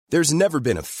There's never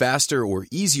been a faster or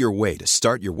easier way to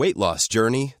start your weight loss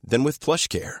journey than with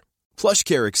PlushCare.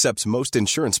 PlushCare accepts most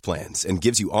insurance plans and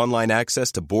gives you online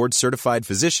access to board-certified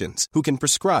physicians who can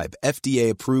prescribe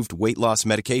FDA-approved weight loss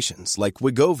medications like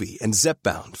Wegovy and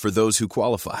Zepbound for those who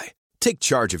qualify. Take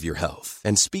charge of your health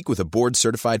and speak with a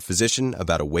board-certified physician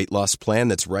about a weight loss plan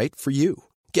that's right for you.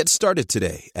 Get started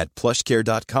today at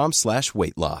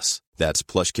plushcare.com/weight loss. That's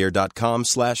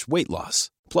plushcare.com/weight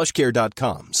loss.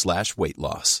 plushcare.com/weight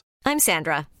loss. I'm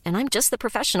Sandra, and I'm just the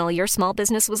professional your small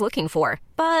business was looking for.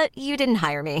 But you didn't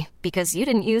hire me because you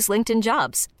didn't use LinkedIn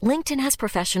Jobs. LinkedIn has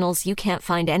professionals you can't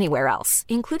find anywhere else,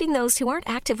 including those who aren't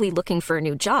actively looking for a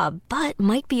new job, but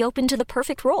might be open to the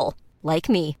perfect role, like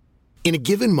me. In a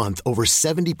given month, over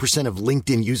 70% of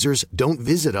LinkedIn users don't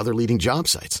visit other leading job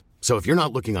sites. So if you're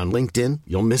not looking on LinkedIn,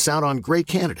 you'll miss out on great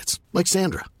candidates like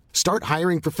Sandra. Start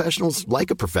hiring professionals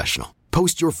like a professional.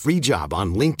 Post your free job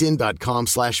on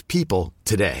linkedin.com/people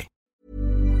today.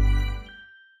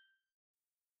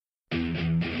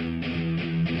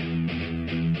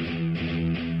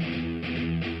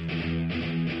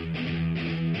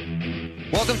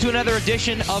 Welcome to another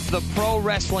edition of the Pro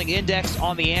Wrestling Index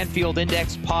on the Anfield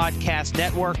Index Podcast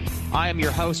Network. I am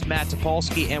your host, Matt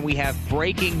Topolsky, and we have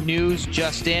breaking news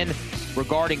just in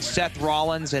regarding Seth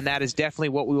Rollins, and that is definitely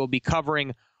what we will be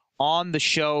covering on the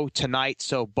show tonight,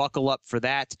 so buckle up for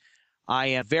that. I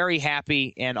am very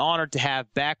happy and honored to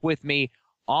have back with me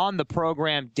on the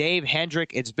program Dave Hendrick.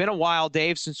 It's been a while,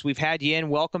 Dave, since we've had you in.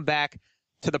 Welcome back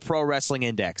to the Pro Wrestling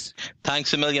Index.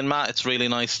 Thanks a million, Matt. It's really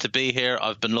nice to be here.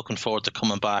 I've been looking forward to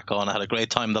coming back on. I had a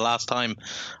great time the last time,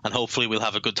 and hopefully we'll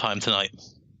have a good time tonight.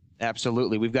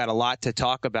 Absolutely. We've got a lot to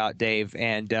talk about, Dave,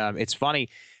 and it's funny.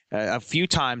 A few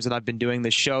times that I've been doing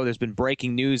this show, there's been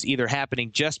breaking news either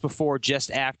happening just before, just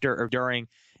after, or during,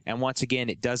 and once again,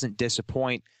 it doesn't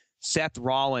disappoint. Seth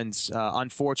Rollins,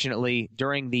 unfortunately,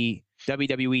 during the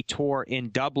WWE tour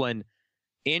in Dublin,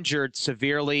 injured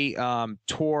severely,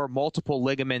 tore multiple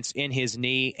ligaments in his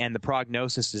knee, and the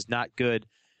prognosis is not good.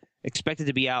 Expected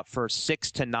to be out for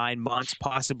 6 to 9 months,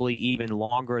 possibly even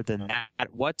longer than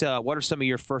that. What are some of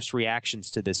your first reactions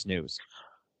to this news?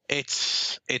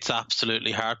 It's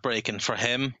absolutely heartbreaking for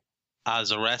him.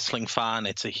 As a wrestling fan,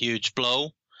 it's a huge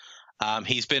blow.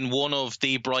 He's been one of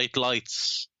the bright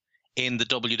lights in the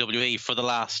WWE for the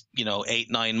last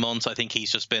 8-9 months. I think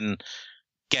he's just been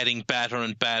getting better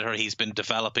and better. He's been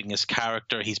developing his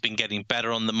character. He's been getting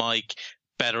better on the mic,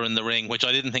 better in the ring, which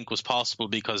I didn't think was possible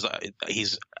because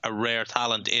he's a rare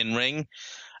talent in ring.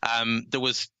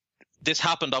 This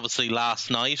happened obviously last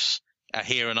night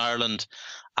here in Ireland,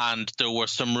 and there were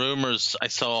some rumors I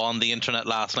saw on the internet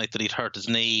last night that he'd hurt his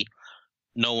knee.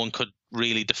 No one could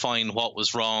really define what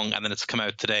was wrong, and then it's come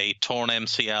out today: torn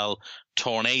MCL,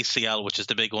 torn ACL, which is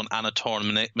the big one, and a torn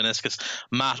meniscus.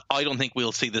 Matt, I don't think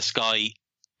we'll see this guy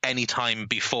anytime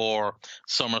before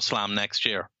SummerSlam next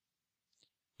year.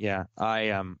 Yeah,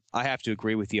 I have to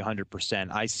agree with you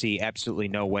 100%. I see absolutely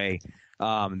no way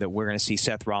that we're going to see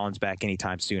Seth Rollins back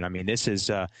anytime soon. I mean, this is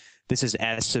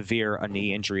as severe a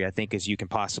knee injury, I think, as you can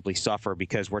possibly suffer,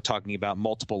 because we're talking about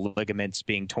multiple ligaments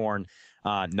being torn,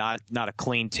 not a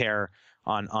clean tear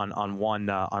on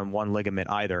one ligament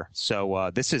either. So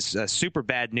this is super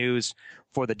bad news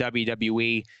for the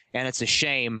WWE, and it's a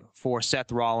shame for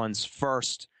Seth Rollins'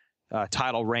 first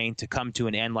title reign to come to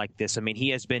an end like this. I mean, he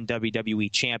has been WWE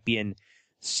champion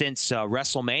since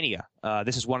WrestleMania.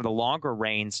 This is one of the longer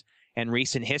reigns in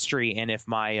recent history, and if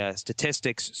my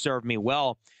statistics serve me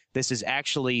well, this is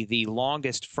actually the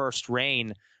longest first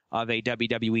reign of a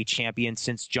WWE champion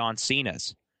since John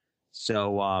Cena's.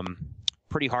 So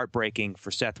pretty heartbreaking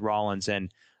for Seth Rollins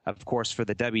and, of course, for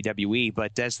the WWE.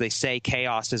 But as they say,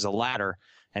 chaos is a ladder,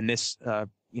 and this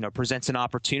presents an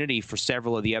opportunity for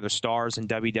several of the other stars in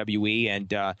WWE,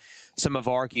 and some have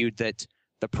argued that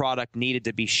the product needed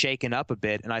to be shaken up a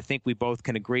bit, and I think we both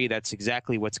can agree that's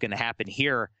exactly what's going to happen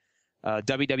here.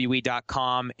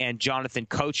 WWE.com and Jonathan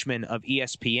Coachman of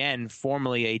ESPN,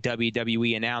 formerly a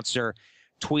WWE announcer,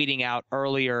 tweeting out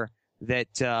earlier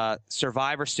that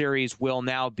Survivor Series will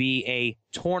now be a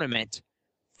tournament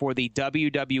for the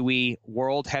WWE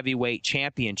World Heavyweight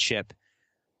Championship.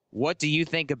 What do you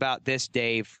think about this,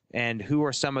 Dave, and who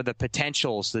are some of the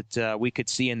potentials that we could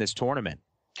see in this tournament?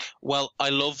 Well, I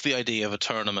love the idea of a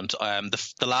tournament.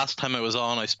 The last time I was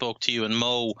on, I spoke to you and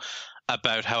Mo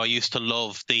about how I used to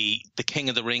love the King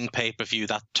of the Ring pay-per-view,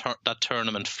 that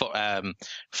tournament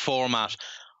format.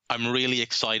 I'm really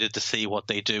excited to see what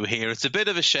they do here. It's a bit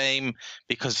of a shame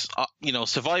because,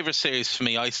 Survivor Series for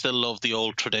me, I still love the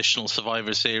old traditional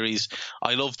Survivor Series.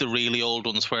 I love the really old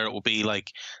ones where it will be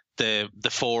like the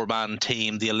 4-man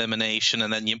team, the elimination,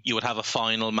 and then you would have a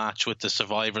final match with the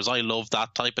survivors. I love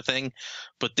that type of thing,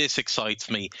 but this excites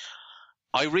me.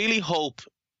 I really hope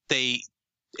they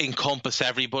encompass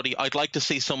everybody. I'd like to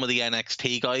see some of the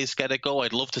NXT guys get a go.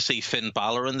 I'd love to see Finn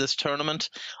Balor in this tournament.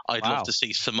 I'd love to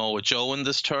see Samoa Joe in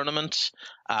this tournament.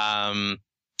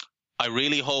 I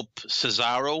really hope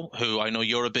Cesaro, who I know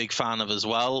you're a big fan of as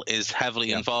well, is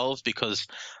heavily involved, because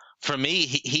for me,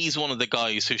 he's one of the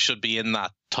guys who should be in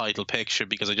that title picture,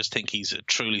 because I just think he's a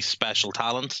truly special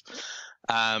talent.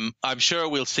 I'm sure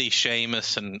we'll see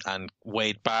Sheamus and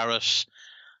Wade Barrett.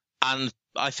 And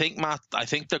I think, Matt,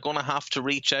 they're going to have to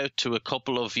reach out to a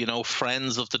couple of,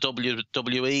 friends of the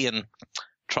WWE and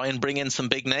try and bring in some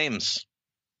big names.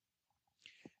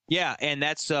 Yeah, and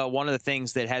that's one of the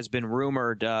things that has been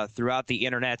rumored throughout the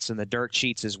internets and the dirt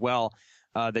sheets as well,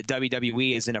 that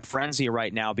WWE is in a frenzy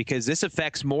right now, because this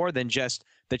affects more than just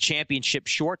the championship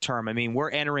short term. I mean,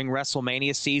 we're entering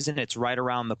WrestleMania season. It's right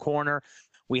around the corner.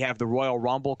 We have the Royal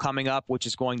Rumble coming up, which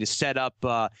is going to set up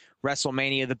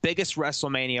WrestleMania, the biggest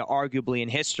WrestleMania arguably in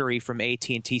history, from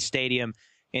AT&T Stadium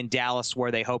in Dallas,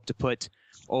 where they hope to put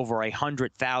over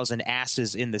 100,000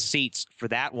 asses in the seats for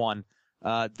that one.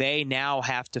 They now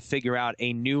have to figure out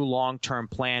a new long-term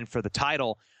plan for the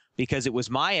title, because it was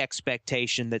my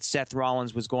expectation that Seth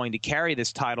Rollins was going to carry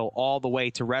this title all the way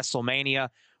to WrestleMania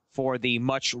for the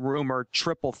much-rumored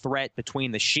triple threat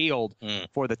between the Shield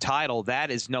for the title. That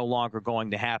is no longer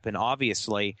going to happen,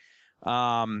 obviously.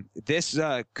 This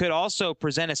could also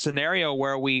present a scenario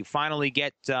where we finally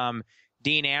get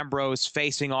Dean Ambrose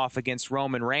facing off against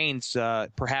Roman Reigns,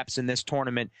 perhaps in this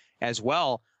tournament as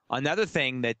well. Another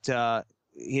thing that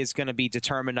is going to be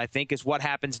determined, I think, is what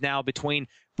happens now between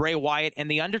Bray Wyatt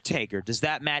and The Undertaker. Does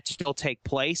that match still take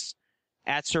place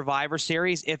at Survivor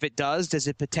Series? If it does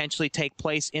it potentially take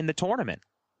place in the tournament?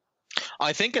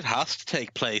 I think it has to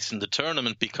take place in the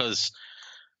tournament, because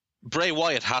Bray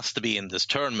Wyatt has to be in this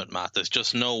tournament, Matt. There's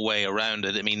just no way around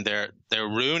it. I mean, they're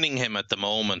ruining him at the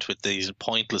moment with these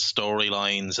pointless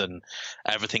storylines, and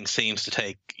everything seems to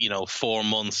take 4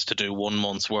 months to do 1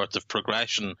 month's worth of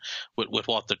progression with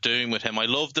what they're doing with him. I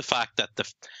love the fact that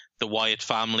the Wyatt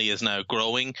family is now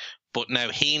growing, but now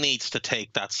he needs to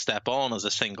take that step on as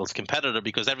a singles competitor,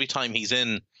 because every time he's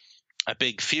in a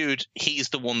big feud, he's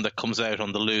the one that comes out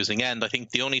on the losing end. I think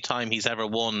the only time he's ever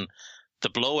won the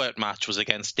blowout match was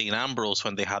against Dean Ambrose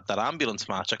when they had that ambulance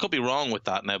match. I could be wrong with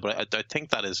that now, but I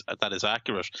think that is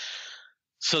accurate.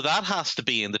 So that has to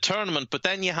be in the tournament, but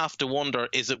then you have to wonder,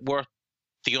 is it worth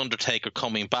The Undertaker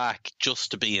coming back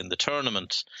just to be in the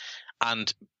tournament?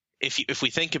 And if we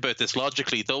think about this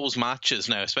logically, those matches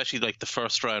now, especially like the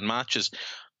first round matches,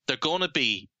 they're going to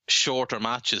be shorter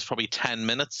matches, probably 10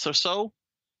 minutes or so.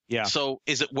 Yeah. So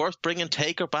is it worth bringing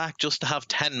Taker back just to have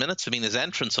 10 minutes? I mean, his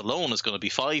entrance alone is going to be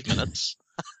 5 minutes.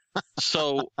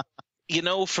 So,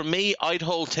 for me, I'd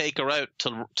hold Taker out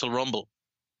till Rumble.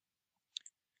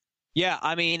 Yeah,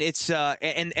 I mean, it's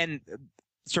and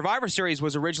Survivor Series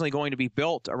was originally going to be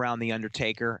built around The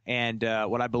Undertaker and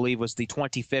what I believe was the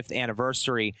 25th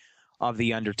anniversary of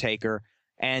The Undertaker.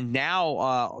 And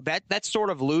now that sort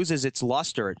of loses its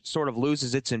luster. It sort of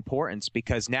loses its importance,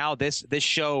 because now this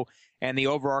show and the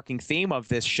overarching theme of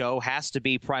this show has to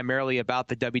be primarily about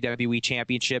the WWE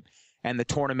Championship and the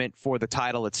tournament for the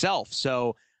title itself.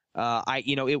 So,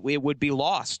 it would be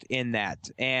lost in that.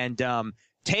 And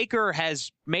Taker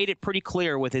has made it pretty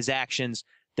clear with his actions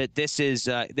that this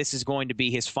is going to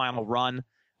be his final run,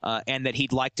 and that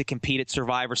he'd like to compete at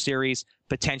Survivor Series,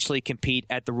 potentially compete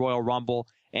at the Royal Rumble,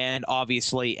 and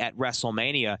obviously at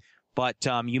WrestleMania. But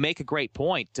you make a great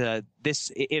point.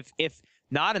 This, if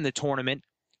not in the tournament,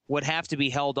 would have to be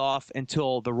held off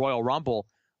until the Royal Rumble.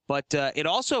 But it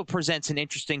also presents an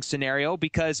interesting scenario,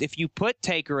 because if you put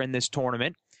Taker in this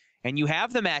tournament and you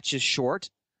have the matches short,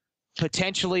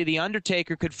 potentially The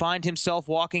Undertaker could find himself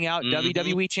walking out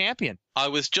WWE champion. I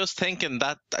was just thinking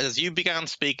that as you began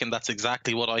speaking, that's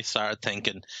exactly what I started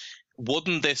thinking.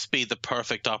 Wouldn't this be the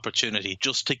perfect opportunity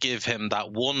just to give him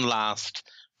that one last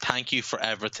thank you for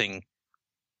everything?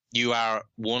 You are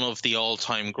one of the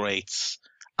all-time greats,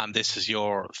 and this is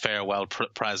your farewell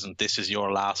present. This is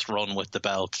your last run with the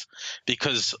belt.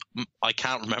 Because I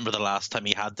can't remember the last time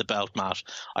he had the belt, Matt.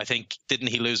 I think, didn't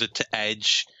he lose it to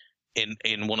Edge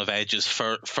in one of Edge's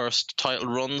first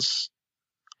title runs?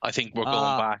 I think we're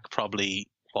going back probably,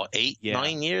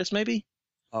 9 years maybe?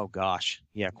 Oh, gosh.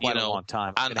 Yeah, quite a long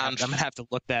time. I'm going to have to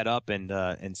look that up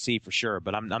and see for sure,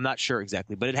 but I'm not sure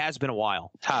exactly. But it has been a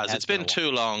while. It's been too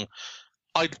long.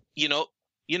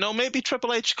 Maybe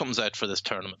Triple H comes out for this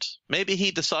tournament. Maybe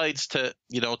he decides to,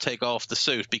 take off the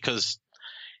suit, because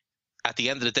at the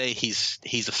end of the day, he's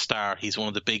a star. He's one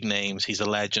of the big names. He's a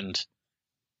legend.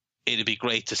 It'd be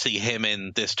great to see him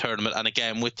in this tournament. And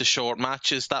again, with the short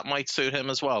matches, that might suit him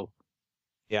as well.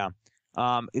 Yeah.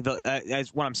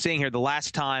 As what I'm seeing here, the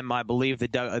last time I believe the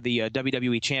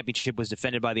WWE Championship was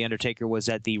defended by The Undertaker was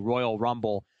at the Royal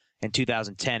Rumble in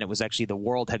 2010. It was actually the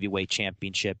World Heavyweight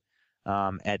Championship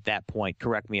at that point.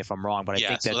 Correct me if I'm wrong, but I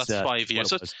think that's 5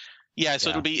 years.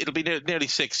 It'll be nearly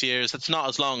 6 years. It's not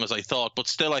as long as I thought, but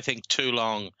still I think too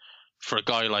long for a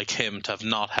guy like him to have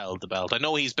not held the belt. I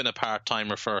know he's been a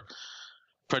part-timer for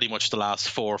pretty much the last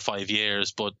 4 or 5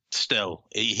 years, but still,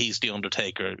 he's The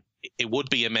Undertaker. It would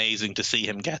be amazing to see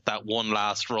him get that one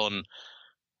last run,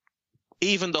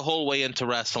 even the whole way into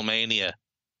WrestleMania,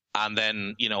 and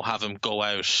then, have him go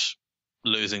out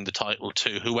losing the title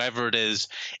to whoever it is.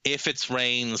 If it's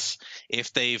Reigns,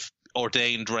 if they've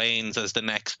ordained Reigns as the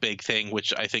next big thing,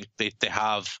 which I think they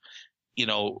have,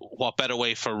 what better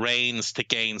way for Reigns to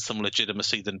gain some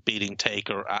legitimacy than beating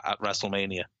Taker at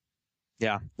WrestleMania?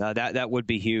 Yeah, that would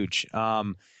be huge.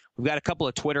 We've got a couple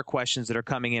of Twitter questions that are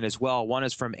coming in as well. One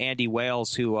is from Andy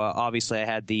Wales, who obviously I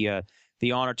had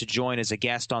the honor to join as a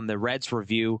guest on the Reds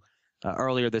Review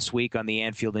earlier this week on the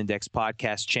Anfield Index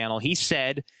podcast channel. He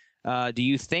said, do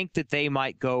you think that they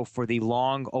might go for the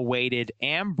long-awaited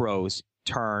Ambrose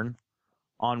turn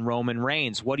on Roman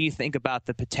Reigns? What do you think about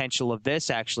the potential of this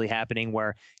actually happening,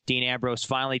 where Dean Ambrose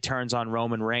finally turns on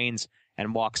Roman Reigns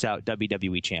and walks out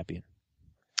WWE champion?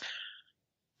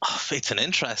 It's an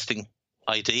interesting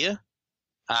idea,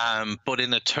 but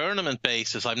in a tournament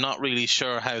basis, I'm not really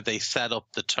sure how they set up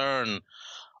the turn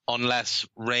unless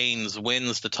Reigns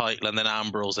wins the title and then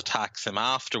Ambrose attacks him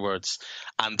afterwards,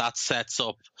 and that sets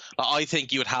up. I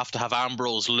think you would have to have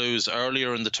Ambrose lose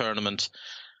earlier in the tournament,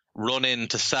 run in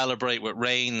to celebrate with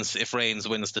Reigns if Reigns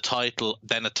wins the title,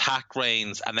 then attack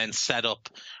Reigns, and then set up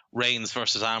Reigns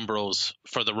versus Ambrose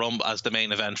for the Rumble as the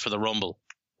main event for the Rumble.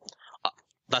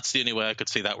 That's the only way I could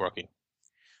see that working.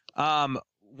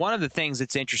 One of the things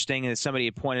that's interesting, and somebody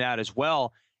had pointed out as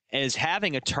well, is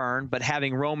having a turn, but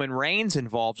having Roman Reigns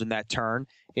involved in that turn.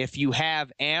 If you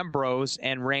have Ambrose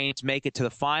and Reigns make it to the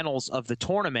finals of the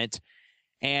tournament,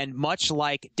 and much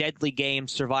like Deadly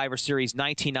Games Survivor Series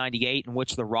 1998, in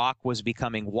which The Rock was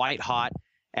becoming white hot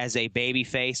as a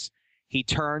babyface, he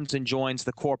turns and joins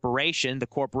the corporation. The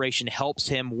corporation helps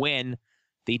him win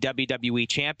the WWE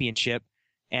Championship,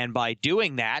 and by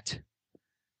doing that,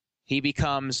 he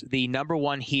becomes the number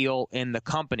one heel in the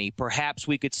company. Perhaps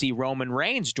we could see Roman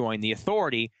Reigns join the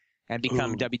Authority and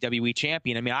become WWE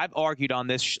champion. I mean, I've argued on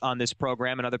this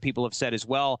program, and other people have said as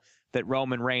well, that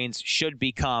Roman Reigns should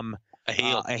become a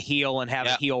heel and have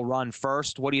a heel run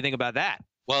first. What do you think about that?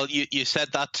 Well, you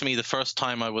said that to me the first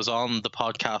time I was on the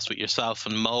podcast with yourself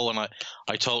and Mo, and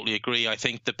I totally agree. I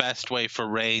think the best way for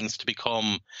Reigns to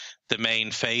become the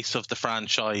main face of the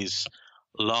franchise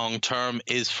long term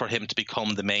is for him to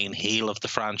become the main heel of the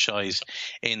franchise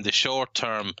in the short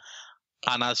term.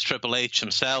 And as Triple H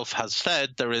himself has said,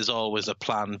 there is always a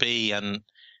plan B, and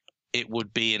it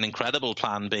would be an incredible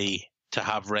plan B to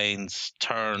have Reigns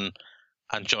turn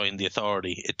and join the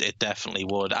Authority. It definitely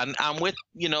would. And with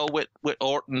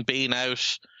Orton being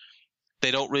out,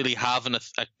 they don't really have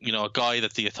a guy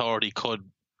that the Authority could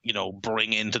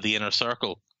bring into the inner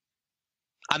circle.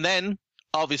 And then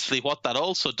obviously what that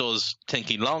also does,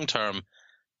 thinking long term,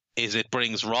 is it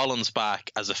brings Rollins back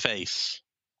as a face.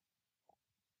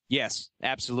 Yes,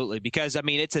 absolutely. Because, I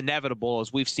mean, it's inevitable,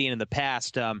 as we've seen in the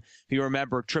past. If you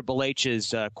remember Triple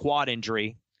H's quad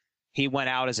injury, he went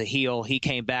out as a heel. He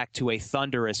came back to a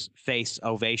thunderous face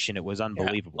ovation. It was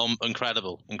unbelievable. Yeah,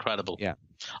 incredible. Yeah.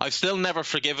 I've still never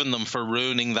forgiven them for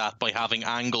ruining that by having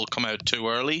Angle come out too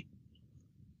early.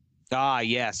 Ah,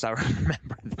 yes, I remember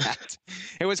that.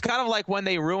 It was kind of like when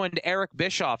they ruined Eric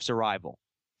Bischoff's arrival.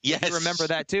 Yes. You remember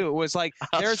that, too. It was like,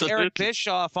 there's Absolutely. Eric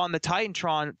Bischoff on the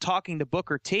Titantron talking to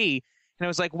Booker T, and it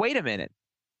was like, wait a minute.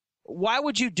 Why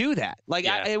would you do that? Like,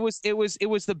 it was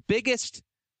the biggest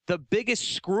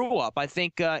screw up, I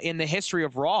think, in the history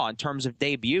of Raw in terms of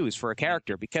debuts for a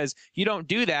character, because you don't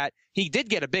do that. He did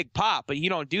get a big pop, but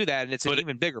you don't do that, and it's an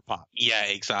even bigger pop. Yeah,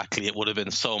 exactly. It would have been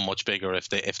so much bigger if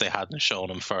they hadn't shown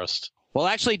him first. Well,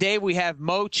 actually, Dave, we have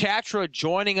Mo Chatra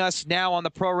joining us now on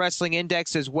the Pro Wrestling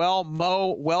Index as well.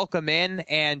 Mo, welcome in.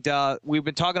 And we've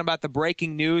been talking about the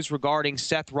breaking news regarding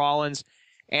Seth Rollins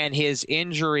and his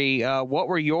injury. What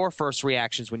were your first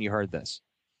reactions when you heard this?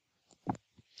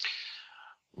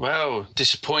 Well,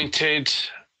 disappointed,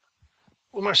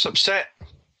 almost upset,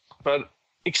 but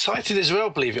excited as well,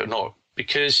 believe it or not,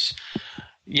 because,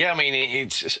 yeah, I mean,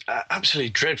 it's an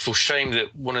absolutely dreadful shame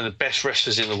that one of the best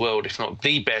wrestlers in the world, if not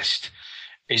the best,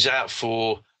 is out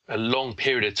for a long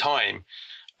period of time,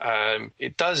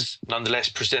 it does nonetheless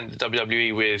present the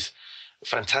WWE with a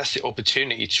fantastic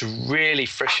opportunity to really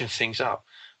freshen things up.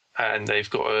 And they've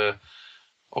got an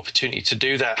opportunity to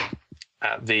do that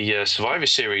at the Survivor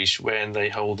Series when they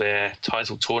hold their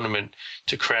title tournament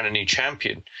to crown a new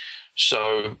champion.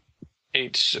 So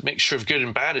it's a mixture of good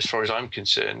and bad as far as I'm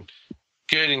concerned.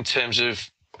 Good in terms of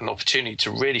an opportunity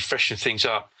to really freshen things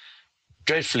up.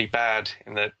 Dreadfully bad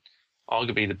in that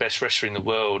arguably the best wrestler in the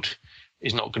world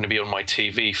is not going to be on my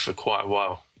TV for quite a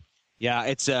while. Yeah,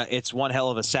 it's one hell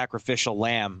of a sacrificial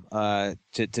lamb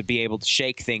to be able to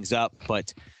shake things up,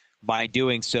 but by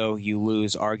doing so, you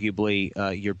lose arguably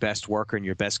your best worker and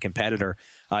your best competitor.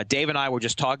 Dave and I were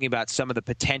just talking about some of the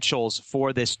potentials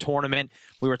for this tournament.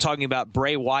 We were talking about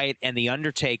Bray Wyatt and The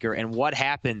Undertaker and what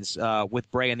happens with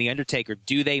Bray and The Undertaker.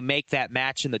 Do they make that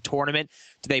match in the tournament?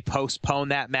 Do they postpone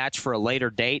that match for a later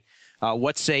date?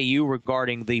 What say you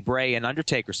regarding the Bray and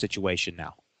Undertaker situation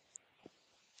now?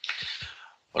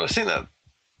 Well, I think that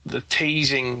the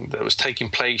teasing that was taking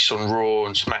place on Raw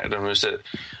and SmackDown was that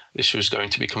this was going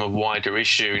to become a wider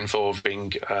issue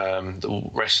involving the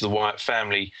rest of the Wyatt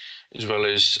family as well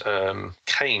as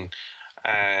Kane.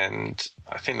 And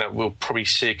I think that we'll probably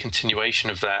see a continuation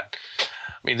of that.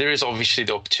 I mean, there is obviously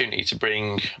the opportunity to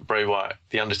bring Bray Wyatt,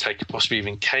 The Undertaker, possibly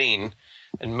even Kane,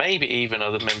 and maybe even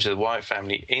other members of the Wyatt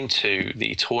family into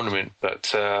the tournament.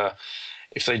 But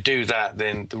if they do that,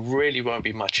 then there really won't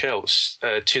be much else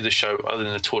to the show other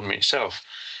than the tournament itself,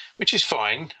 which is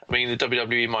fine. I mean, the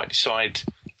WWE might decide,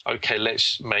 okay,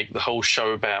 let's make the whole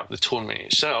show about the tournament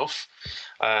itself.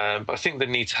 But I think they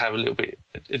need to have a little bit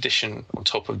addition on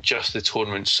top of just the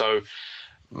tournament. So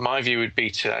my view would be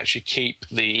to actually keep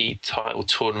the title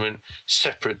tournament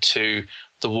separate to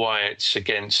the Wyatts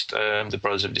against the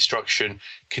Brothers of Destruction,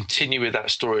 continue with that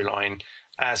storyline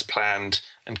as planned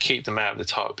and keep them out of the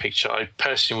title picture. I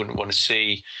personally wouldn't want to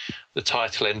see the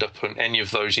title end up on any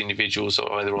of those individuals,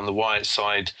 either on the Wyatt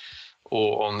side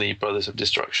or on the Brothers of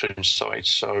Destruction side.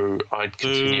 So I'd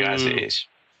continue as it is.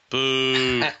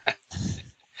 Boo.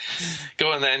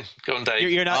 Go on then. Go on, Dave.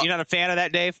 You're not a fan of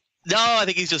that, Dave? No, I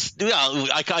think he's just. Yeah,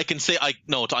 I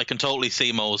can totally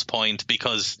see Mo's point,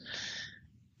 because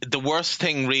the worst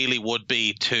thing really would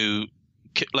be to,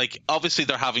 like, obviously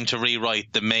they're having to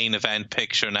rewrite the main event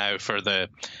picture now for the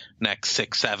next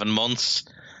 6-7 months,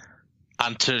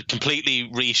 and to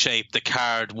completely reshape the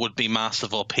card would be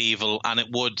massive upheaval, and it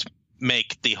would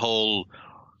make the whole,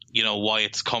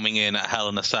 Wyatt's coming in at Hell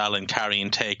in a Cell and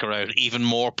carrying Taker out even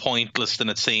more pointless than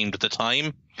it seemed at the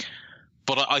time.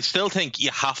 But I still think you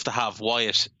have to have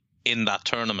Wyatt in that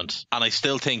tournament. And I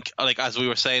still think, like, as we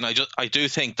were saying, I do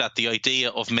think that the idea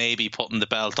of maybe putting the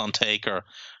belt on Taker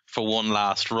for one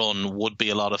last run would be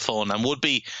a lot of fun and would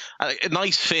be a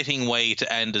nice fitting way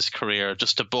to end his career,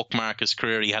 just to bookmark his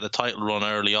career. He had a title run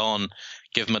early on,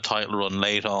 give him a title run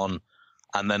late on,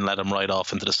 and then let him ride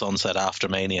off into the sunset after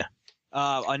Mania.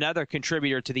 Another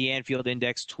contributor to the Anfield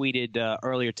Index tweeted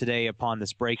earlier today upon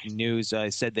this breaking news,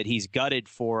 said that he's gutted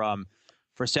for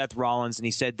Seth Rollins, and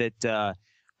he said that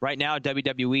right now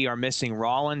WWE are missing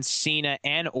Rollins, Cena,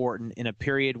 and Orton in a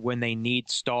period when they need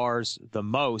stars the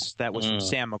most. That was from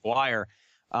Sam McGuire.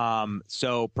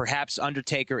 So perhaps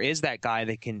Undertaker is that guy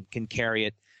that can carry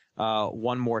it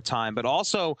one more time. But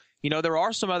also, there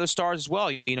are some other stars as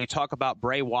well. You talk about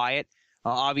Bray Wyatt.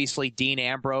 Obviously, Dean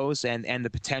Ambrose and the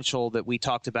potential that we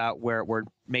talked about where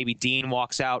maybe Dean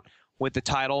walks out with the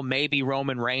title, maybe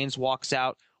Roman Reigns walks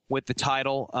out with the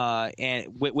title, and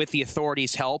with the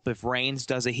authorities' help if Reigns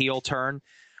does a heel turn.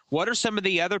 What are some of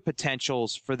the other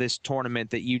potentials for this tournament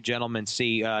that you gentlemen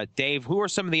see? Dave, who are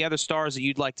some of the other stars that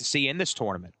you'd like to see in this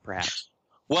tournament, perhaps?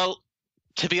 Well,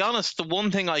 to be honest, the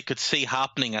one thing I could see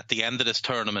happening at the end of this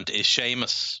tournament is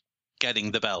Sheamus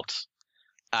getting the belt.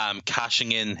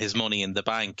 Cashing in his money in the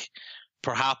bank,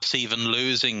 perhaps even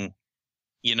losing,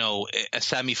 a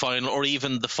semi-final or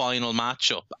even the final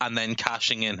matchup, and then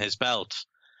cashing in his belt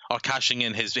or cashing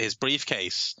in his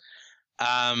briefcase.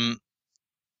 I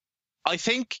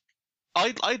think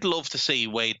I'd love to see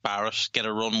Wade Barrett get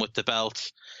a run with the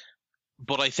belt,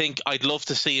 but I think I'd love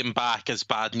to see him back as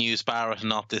Bad News Barrett and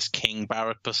not this King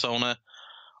Barrett persona.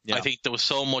 Yeah. I think there was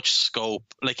so much scope.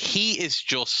 Like, he is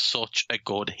just such a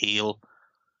good heel.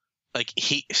 Like,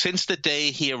 since the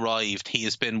day he arrived, he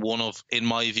has been in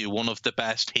my view, one of the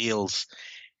best heels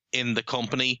in the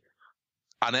company.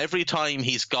 And every time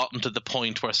he's gotten to the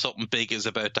point where something big is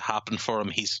about to happen for him,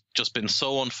 he's just been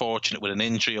so unfortunate with an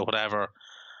injury or whatever.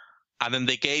 And then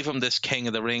they gave him this King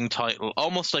of the Ring title,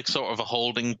 almost like sort of a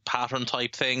holding pattern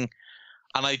type thing.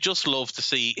 And I just love to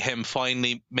see him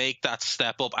finally make that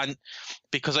step up. And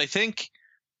because I think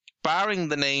barring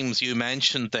the names you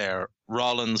mentioned there,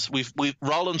 Rollins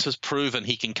has proven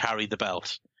he can carry the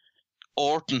belt.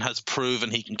 Orton has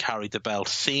proven he can carry the belt.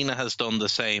 Cena has done the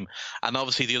same. And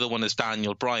obviously the other one is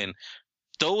Daniel Bryan.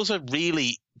 Those are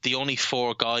really the only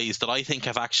 4 guys that I think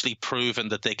have actually proven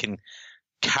that they can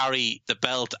carry the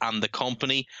belt and the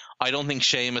company. I don't think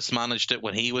Sheamus managed it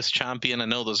when he was champion. I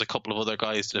know there's a couple of other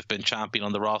guys that have been champion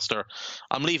on the roster.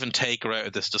 I'm leaving Taker out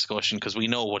of this discussion because we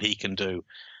know what he can do.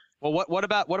 Well, what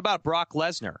about Brock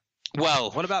Lesnar?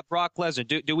 Well, what about Brock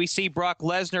Lesnar? Do we see Brock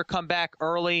Lesnar come back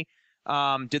early?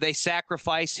 Do they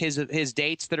sacrifice his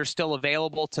dates that are still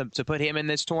available to put him in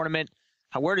this tournament?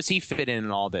 Where does he fit in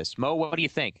all this? Mo, what do you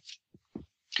think?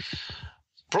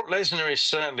 Brock Lesnar is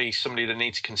certainly somebody that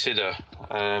needs to consider.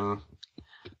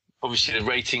 Obviously, the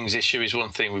ratings issue is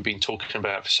one thing we've been talking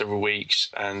about for several weeks,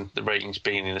 and the ratings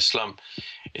being in a slump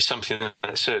is something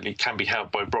that certainly can be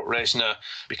helped by Brock Lesnar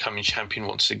becoming champion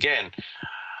once again.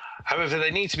 However,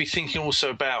 they need to be thinking also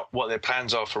about what their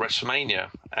plans are for WrestleMania,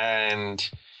 and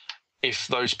if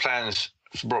those plans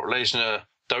for Brock Lesnar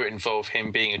don't involve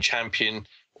him being a champion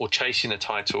or chasing a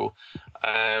title,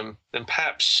 then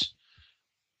perhaps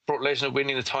Brock Lesnar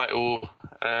winning the title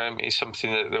is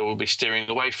something that they will be steering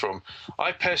away from.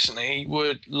 I personally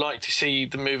would like to see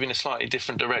them move in a slightly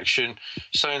different direction.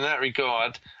 So in that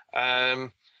regard,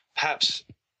 perhaps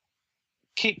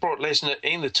keep Brock Lesnar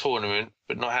in the tournament,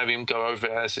 but not have him go over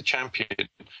as a champion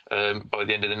by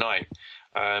the end of the night.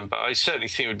 But I certainly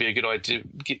think it would be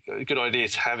a good idea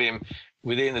to have him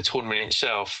within the tournament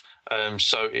itself.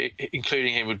 So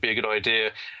including him would be a good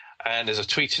idea. And as I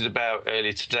tweeted about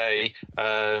earlier today,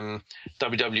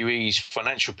 WWE's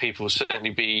financial people will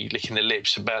certainly be licking their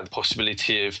lips about the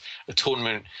possibility of a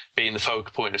tournament being the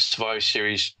focal point of Survivor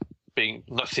Series, being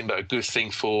nothing but a good thing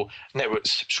for network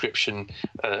subscription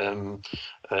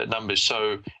numbers.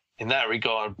 So in that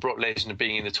regard, Brock Lesnar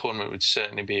being in the tournament would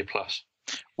certainly be a plus.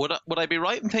 Would I be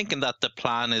right in thinking that the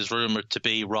plan is rumored to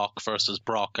be Rock versus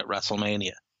Brock at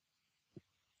WrestleMania?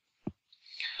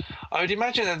 I would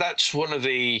imagine that that's one of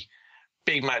the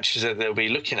big matches that they'll be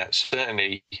looking at,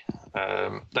 certainly.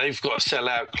 They've got to sell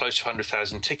out close to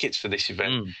 100,000 tickets for this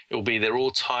event. It will be their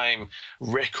all-time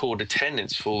record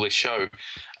attendance for this show.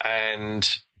 And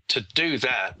to do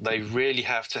that, they really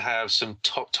have to have some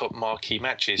top marquee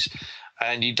matches.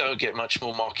 And you don't get much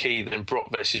more marquee than Brock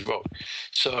versus Rock.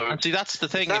 So, and see, that's the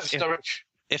thing.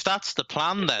 If that's the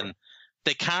plan, then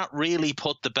they can't really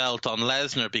put the belt on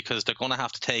Lesnar because they're going to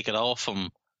have to take it off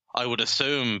him, I would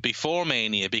assume, before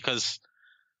Mania, because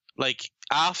like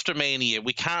after Mania,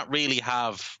 we can't really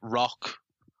have Rock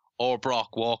or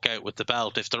Brock walk out with the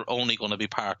belt if they're only going to be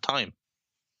part-time.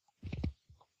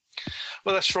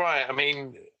 Well, that's right. I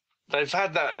mean, they've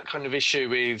had that kind of issue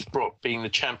with Brock being the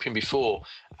champion before,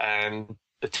 and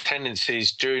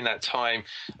attendances during that time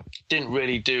didn't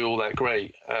really do all that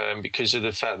great because of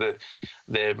the fact that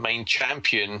their main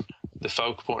champion, the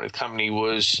focal point of the company,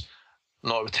 was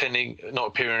not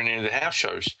appearing in any of the house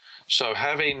shows. So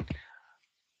having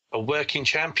a working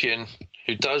champion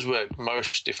who does work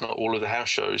most, if not all, of the house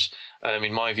shows,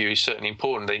 in my view, is certainly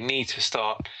important. They need to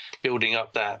start building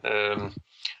up that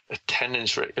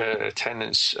attendance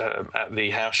at the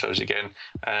house shows again.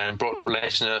 And Brock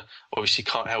Lesnar obviously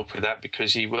can't help with that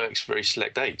because he works very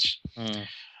select dates.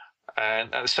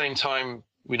 And at the same time,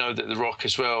 we know that The Rock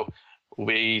as well will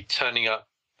be turning up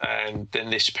and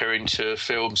then disappearing to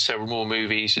film several more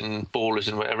movies and Ballers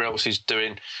and whatever else he's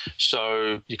doing.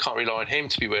 So you can't rely on him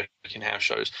to be working house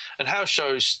shows. And house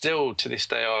shows still to this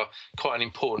day are quite an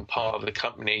important part of the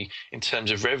company in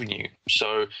terms of revenue.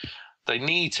 So they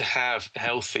need to have a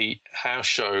healthy house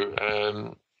show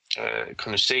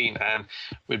kind of scene. And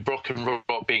with Brock and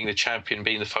Rock being the champion,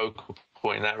 being the focal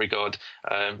point in that regard,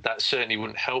 that certainly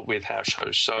wouldn't help with house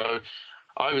shows. So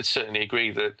I would certainly agree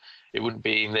that it wouldn't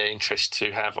be in their interest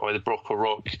to have either Brock or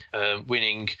Rock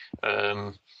winning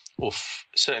or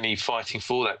certainly fighting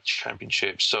for that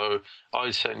championship. So I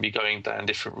would certainly be going down a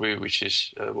different route, which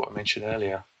is what I mentioned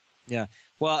earlier. Yeah.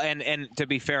 Well, and to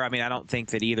be fair, I mean, I don't think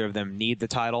that either of them need the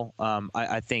title.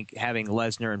 I think having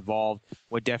Lesnar involved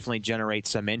would definitely generate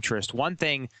some interest. One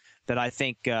thing that I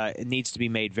think needs to be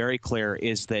made very clear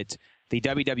is that the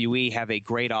WWE have a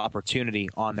great opportunity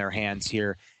on their hands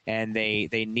here, and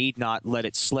they need not let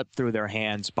it slip through their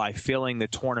hands by filling the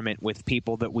tournament with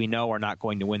people that we know are not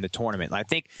going to win the tournament. And I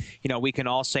think, we can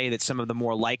all say that some of the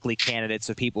more likely candidates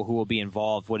of people who will be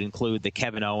involved would include the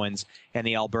Kevin Owens and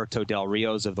the Alberto Del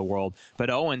Rios of the world. But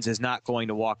Owens is not going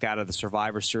to walk out of the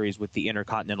Survivor Series with the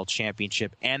Intercontinental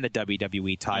Championship and the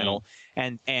WWE title.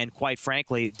 And quite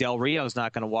frankly, Del Rio's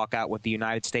not going to walk out with the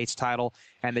United States title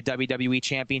and the WWE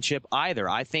Championship either.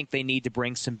 I think they need to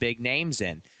bring some big names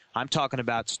in. I'm talking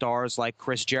about stars like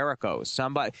Chris Jericho.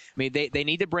 Somebody, I mean, they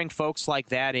need to bring folks like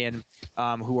that in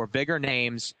who are bigger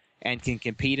names and can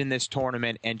compete in this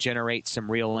tournament and generate some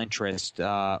real interest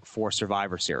for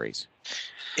Survivor Series.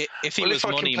 If he was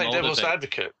money motivated, devil's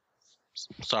advocate.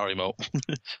 Sorry, Mo.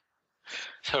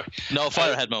 Sorry. No,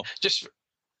 fire ahead, Mo.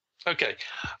 Okay.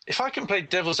 If I can play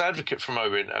devil's advocate for a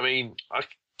moment, I mean,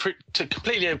 to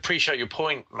completely appreciate your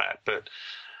point, Matt, but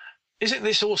isn't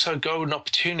this also a golden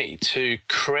opportunity to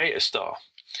create a star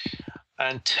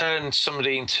and turn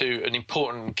somebody into an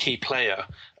important key player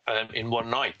in one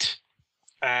night?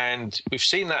 And we've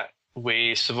seen that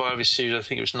with Survivor Series, I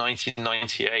think it was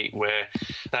 1998, where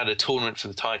they had a tournament for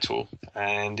the title,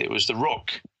 and it was The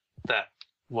Rock that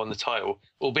won the title,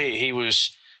 albeit he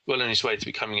was well on his way to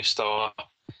becoming a star.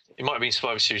 It might have been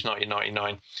Survivor Series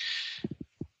 1999.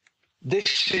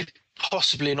 This is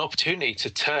possibly an opportunity to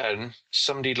turn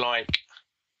somebody like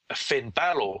a Finn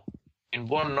Balor in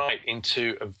one night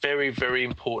into a very, very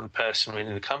important person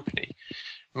within the company.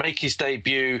 Make his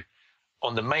debut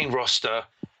on the main roster,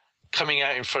 coming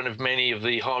out in front of many of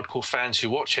the hardcore fans who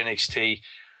watch NXT.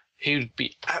 He would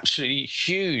be absolutely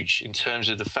huge in terms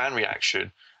of the fan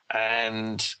reaction.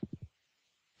 And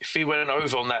if he went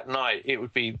over on that night, it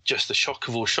would be just the shock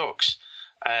of all shocks.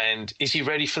 And is he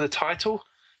ready for the title?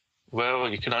 Well,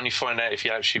 you can only find out if he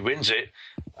actually wins it.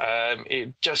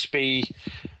 It'd just be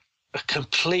a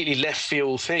completely left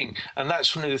field thing. And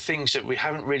that's one of the things that we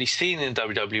haven't really seen in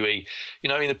WWE. You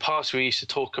know, in the past, we used to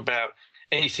talk about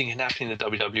anything can happen in the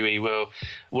WWE. Well,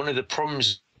 one of the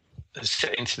problems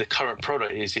set into the current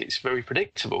product is it's very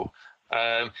predictable.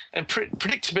 And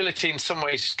predictability in some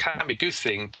ways can be a good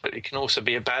thing, but it can also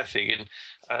be a bad thing.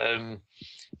 And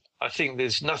I think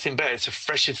there's nothing better to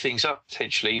freshen things up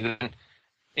potentially than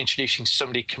introducing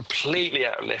somebody completely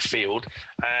out of left field,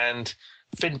 and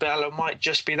Finn Balor might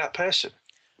just be that person.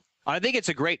 I think it's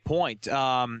a great point,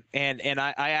 and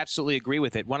I absolutely agree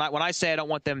with it. When I say I don't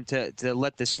want them to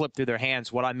let this slip through their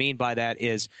hands, what I mean by that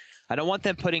is I don't want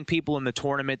them putting people in the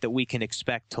tournament that we can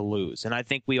expect to lose. And I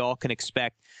think we all can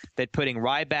expect that putting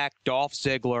Ryback, Dolph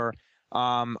Ziggler,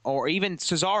 or even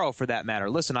Cesaro for that matter.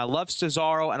 Listen, I love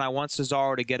Cesaro, and I want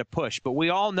Cesaro to get a push. But we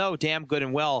all know damn good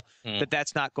and well that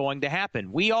that's not going to happen.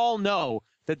 We all know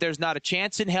that there's not a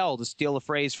chance in hell, to steal a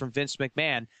phrase from Vince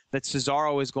McMahon, that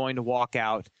Cesaro is going to walk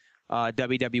out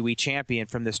WWE champion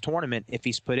from this tournament if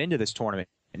he's put into this tournament.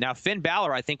 Now, Finn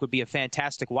Balor, I think, would be a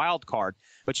fantastic wild card,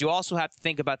 but you also have to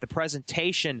think about the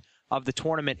presentation of the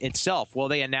tournament itself. Will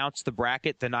they announce the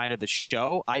bracket the night of the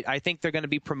show? I think they're going to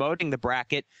be promoting the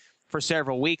bracket for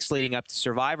several weeks leading up to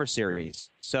Survivor Series.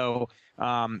 So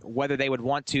whether they would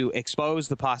want to expose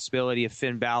the possibility of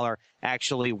Finn Balor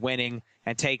actually winning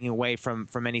and taking away from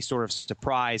any sort of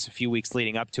surprise a few weeks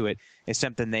leading up to it is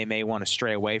something they may want to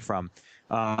stray away from.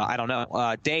 I don't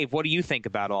know. Dave, what do you think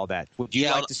about all that? Would you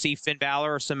like to see Finn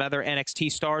Balor or some other NXT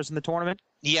stars in the tournament?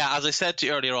 Yeah, as I said to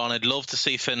you earlier on, I'd love to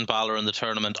see Finn Balor in the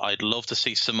tournament. I'd love to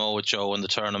see Samoa Joe in the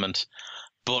tournament.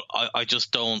 But I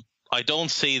just don't. I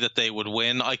don't see that they would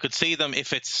win. I could see them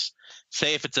if it's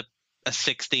a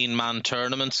 16-man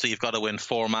tournament, so you've got to win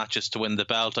 4 matches to win the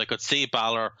belt. I could see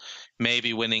Balor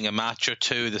maybe winning a match or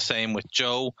 2, the same with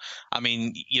Joe. I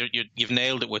mean, you've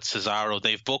nailed it with Cesaro.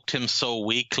 They've booked him so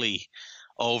weakly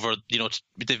over,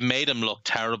 they've made him look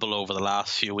terrible over the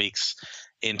last few weeks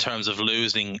in terms of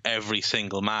losing every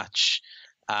single match.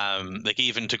 Like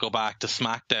even to go back to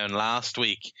SmackDown last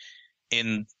week,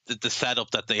 in the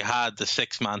setup that they had, the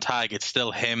 6-man tag, it's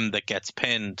still him that gets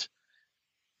pinned.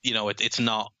 It's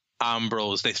not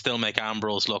Ambrose. They still make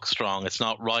Ambrose look strong. It's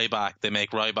not Ryback. They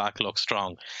make Ryback look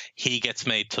strong. He gets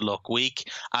made to look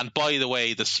weak. And by the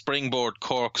way, the springboard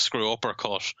corkscrew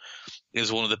uppercut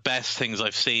is one of the best things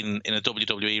I've seen in a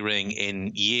WWE ring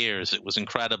in years. It was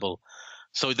incredible.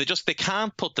 So they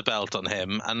can't put the belt on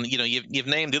him. And, you've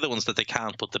named the other ones that they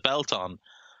can't put the belt on.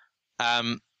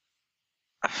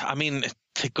 I mean,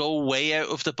 to go way out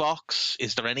of the box,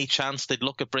 is there any chance they'd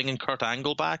look at bringing Kurt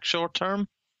Angle back short term?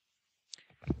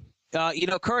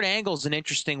 Kurt Angle's an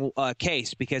interesting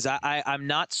case because I'm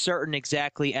not certain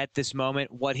exactly at this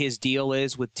moment what his deal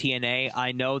is with TNA.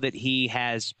 I know that he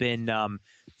has been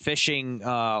fishing,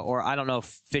 or I don't know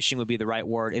if fishing would be the right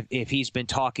word, if he's been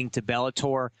talking to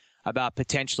Bellator about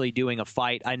potentially doing a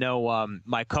fight. I know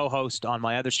my co-host on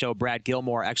my other show, Brad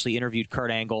Gilmore, actually interviewed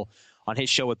Kurt Angle on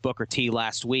his show with Booker T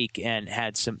last week and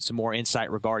had some more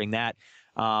insight regarding that.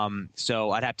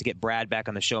 So I'd have to get Brad back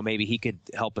on the show. Maybe he could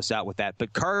help us out with that.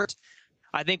 But Kurt,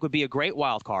 I think, would be a great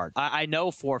wild card. I know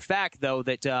for a fact, though,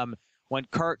 that when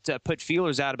Kurt put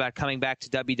feelers out about coming back to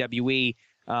WWE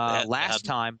last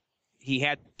time, he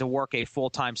had to work a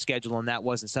full-time schedule, and that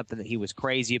wasn't something that he was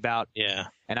crazy about. Yeah.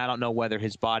 And I don't know whether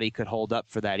his body could hold up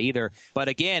for that either. But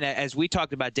again, as we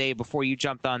talked about, Dave, before you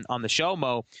jumped on the show,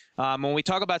 Mo, when we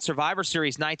talk about Survivor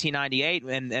Series 1998,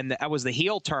 and that was the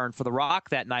heel turn for The Rock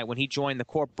that night when he joined the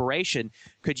corporation,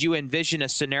 could you envision a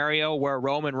scenario where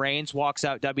Roman Reigns walks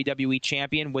out WWE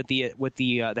champion with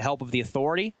the help of the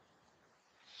Authority?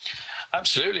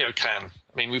 Absolutely, I can.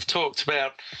 I mean, we've talked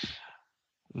about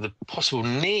the possible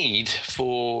need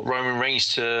for Roman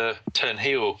Reigns to turn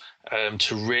heel,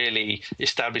 to really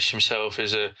establish himself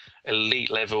as a elite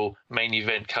level main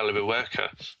event caliber worker.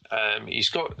 He's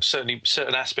got certainly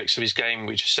certain aspects of his game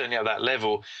which are certainly at that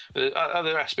level, but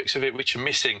other aspects of it which are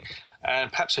missing.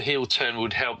 And perhaps a heel turn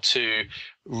would help to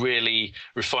really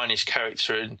refine his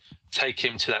character and take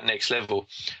him to that next level.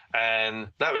 And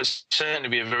that would certainly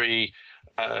be a very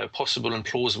possible and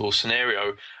plausible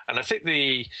scenario. And I think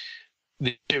the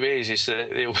issue is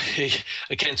that it'll be,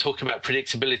 again, talking about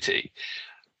predictability,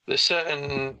 there's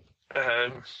certain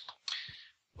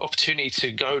opportunity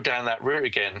to go down that route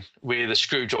again with a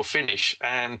screwjob finish.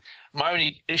 And my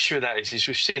only issue with that is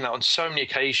we've seen that on so many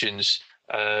occasions,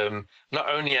 not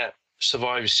only at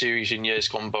Survivor Series in years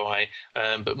gone by,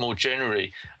 but more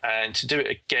generally. And to do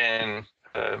it again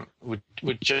would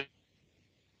just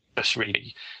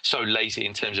really so lazy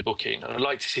in terms of booking. And I'd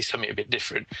like to see something a bit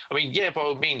different. I mean, yeah, by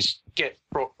all means, get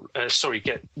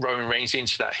Roman Reigns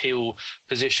into that heel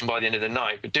position by the end of the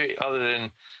night, but do it other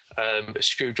than a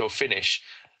screwjob finish.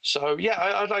 So yeah,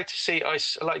 I'd like to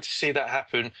see that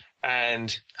happen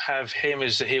and have him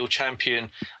as the heel champion,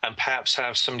 and perhaps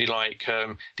have somebody like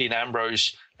Dean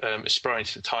Ambrose aspiring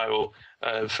to the title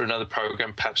for another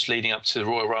program, perhaps leading up to the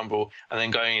Royal Rumble, and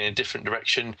then going in a different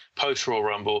direction post Royal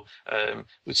Rumble,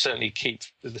 would certainly keep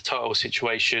the title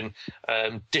situation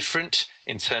different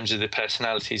in terms of the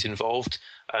personalities involved.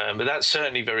 But that's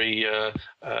certainly very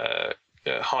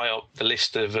high up the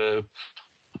list of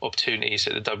opportunities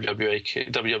that the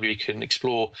WWE can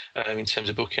explore in terms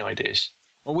of booking ideas.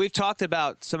 Well, we've talked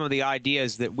about some of the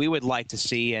ideas that we would like to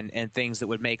see and things that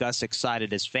would make us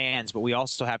excited as fans, but we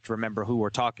also have to remember who we're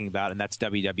talking about, and that's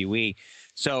WWE.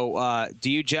 So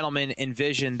do you gentlemen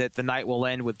envision that the night will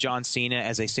end with John Cena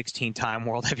as a 16-time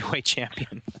World Heavyweight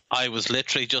Champion? I was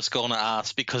literally just going to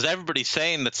ask, because everybody's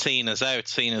saying that Cena's out,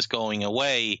 Cena's going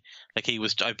away. Like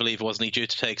I believe, wasn't he due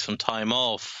to take some time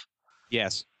off?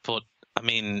 Yes. But, I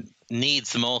mean,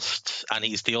 needs must, and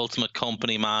he's the ultimate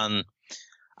company man.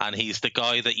 And he's the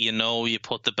guy that you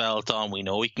put the belt on. We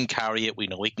know he can carry it. We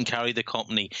know he can carry the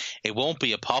company. It won't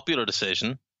be a popular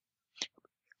decision.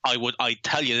 I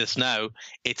tell you this now,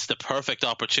 it's the perfect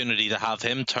opportunity to have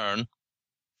him turn.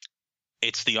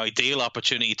 It's the ideal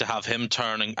opportunity to have him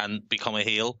turn and become a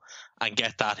heel and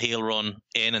get that heel run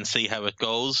in and see how it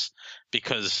goes,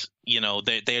 because,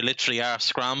 they literally are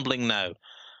scrambling now.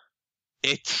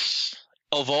 It's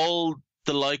of all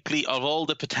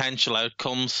the potential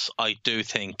outcomes, I do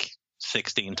think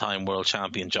 16-time world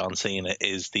champion John Cena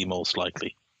is the most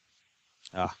likely.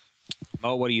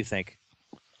 Mo, what do you think?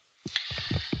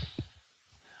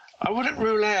 I wouldn't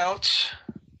rule out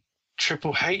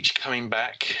Triple H coming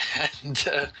back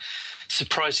and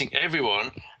surprising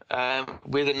everyone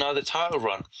with another title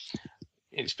run.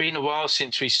 It's been a while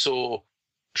since we saw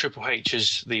Triple H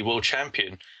as the world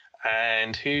champion.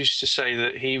 And who's to say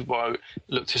that he won't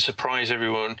look to surprise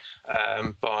everyone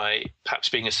by perhaps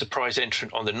being a surprise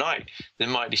entrant on the night? They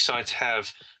might decide to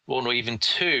have one or even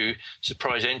two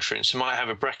surprise entrants. They might have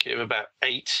a bracket of about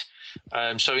 8.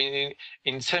 So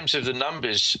in terms of the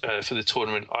numbers for the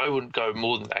tournament, I wouldn't go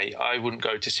more than 8. I wouldn't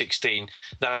go to 16.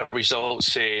 That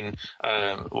results in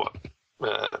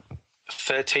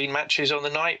 13 matches on the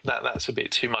night. That's a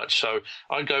bit too much. So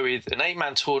I'd go with an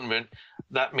 8-man tournament.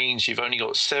 That means you've only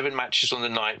got 7 matches on the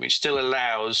night, which still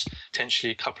allows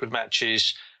potentially a couple of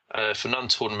matches for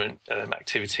non-tournament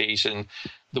activities. And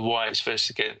the Wyatts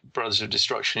versus Brothers of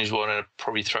Destruction is one, and I'd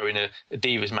probably throw in a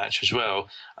Divas match as well.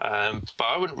 But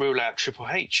I wouldn't rule out Triple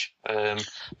H.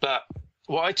 But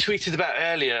what I tweeted about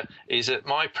earlier is that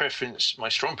my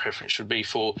strong preference would be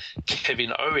for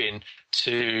Kevin Owens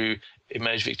to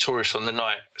emerge victorious on the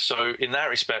night. So in that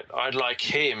respect, I'd like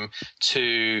him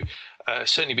to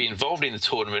certainly be involved in the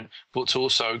tournament, but to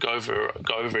also go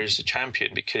over as the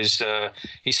champion, because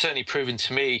he's certainly proven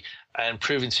to me and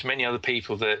proven to many other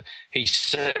people that he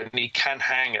certainly can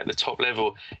hang at the top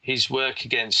level. His work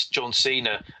against John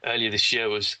Cena earlier this year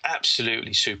was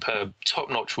absolutely superb,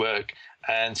 top-notch work.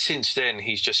 And since then,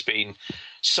 he's just been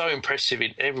so impressive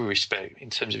in every respect, in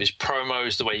terms of his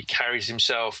promos, the way he carries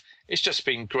himself. It's just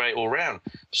been great all round.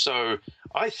 So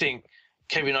I think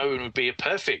Kevin Owens would be a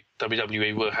perfect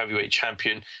WWE World Heavyweight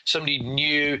Champion, somebody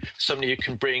new, somebody who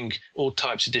can bring all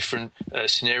types of different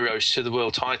scenarios to the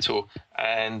world title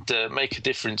and make a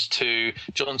difference to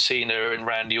John Cena and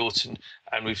Randy Orton,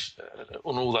 and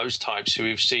on all those types who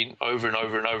we've seen over and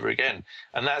over and over again.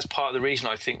 And that's part of the reason,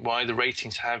 I think, why the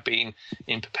ratings have been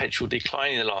in perpetual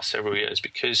decline in the last several years,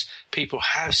 because people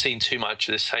have seen too much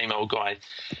of the same old guy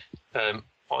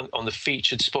on the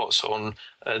featured spots on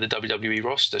the WWE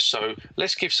roster. So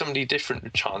let's give somebody different a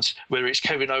chance, whether it's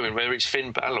Kevin Owens, whether it's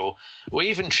Finn Balor, or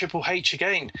even Triple H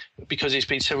again, because it's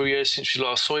been several years since we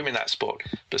last saw him in that spot.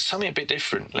 But something a bit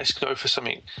different. Let's go for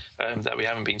something that we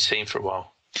haven't been seeing for a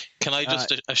while. Can I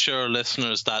just assure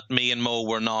listeners that me and Mo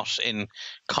were not in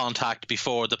contact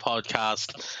before the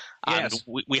podcast? And yes.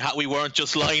 we weren't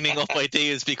just lining up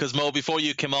ideas, because Mo, before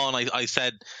you came on, I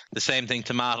said the same thing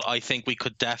to Matt. I think we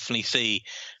could definitely see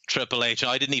Triple H.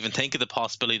 I didn't even think of the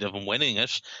possibility of him winning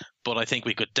it, but I think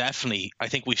we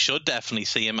should definitely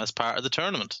see him as part of the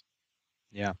tournament.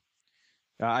 Yeah.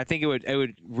 I think it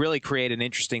would really create an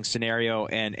interesting scenario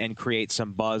and create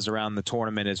some buzz around the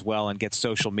tournament as well, and get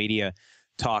social media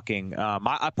talking.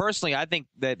 I personally think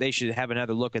that they should have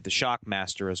another look at the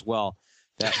Shockmaster as well.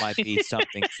 That might be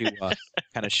something to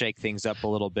kind of shake things up a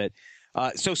little bit.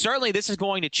 So certainly this is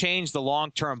going to change the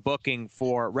long-term booking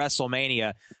for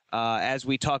WrestleMania. As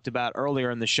we talked about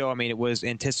earlier in the show, I mean, it was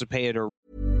anticipated.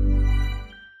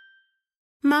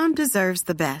 Mom deserves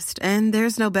the best, and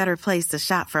there's no better place to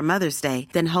shop for Mother's Day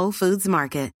than Whole Foods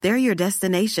Market. They're your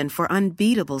destination for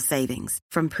unbeatable savings,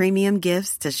 from premium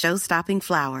gifts to show-stopping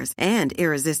flowers and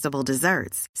irresistible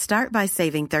desserts. Start by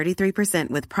saving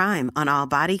 33% with Prime on all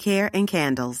body care and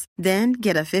candles. Then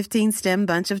get a 15-stem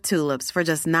bunch of tulips for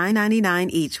just $9.99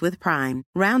 each with Prime.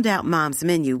 Round out Mom's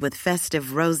menu with festive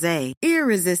rosé,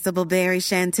 irresistible berry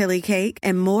chantilly cake,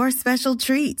 and more special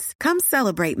treats. Come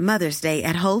celebrate Mother's Day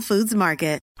at Whole Foods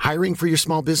Market. Hiring for your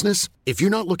small business? If you're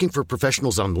not looking for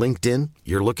professionals on LinkedIn,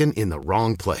 you're looking in the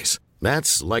wrong place.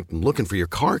 That's like looking for your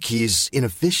car keys in a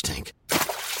fish tank.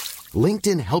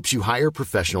 LinkedIn helps you hire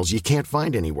professionals you can't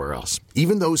find anywhere else,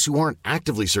 even those who aren't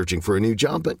actively searching for a new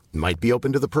job but might be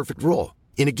open to the perfect role.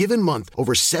 In a given month,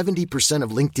 over 70%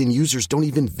 of LinkedIn users don't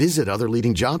even visit other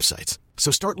leading job sites. So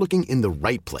start looking in the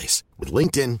right place. With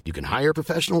LinkedIn, you can hire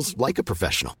professionals like a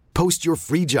professional. Post your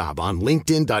free job on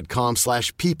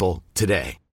linkedin.com/people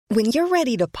today. When you're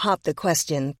ready to pop the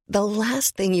question, the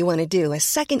last thing you want to do is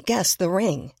second-guess the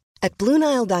ring. At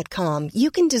BlueNile.com, you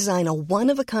can design a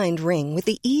one-of-a-kind ring with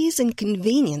the ease and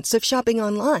convenience of shopping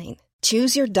online.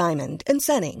 Choose your diamond and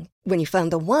setting. When you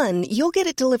find the one, you'll get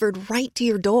it delivered right to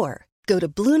your door. Go to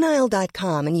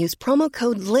BlueNile.com and use promo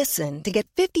code LISTEN to get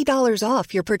 $50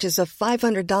 off your purchase of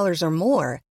 $500 or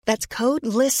more. That's code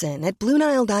LISTEN at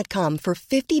BlueNile.com for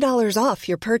 $50 off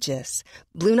your purchase.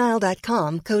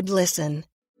 BlueNile.com, code LISTEN.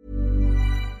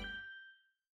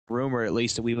 Rumor, at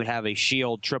least, that we would have a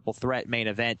Shield triple threat main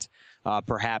event,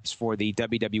 perhaps for the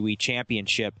WWE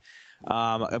Championship.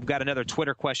 I've got another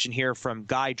Twitter question here from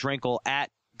Guy Drinkle, at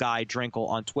Guy Drinkle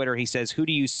on Twitter. He says, who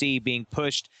do you see being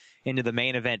pushed into the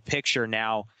main event picture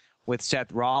now with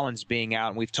Seth Rollins being out?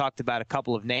 And we've talked about a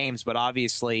couple of names, but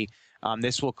obviously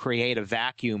this will create a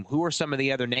vacuum. Who are some of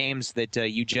the other names that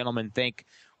you gentlemen think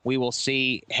we will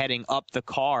see heading up the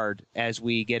card as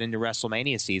we get into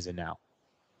WrestleMania season now?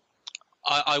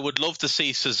 I would love to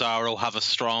see Cesaro have a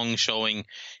strong showing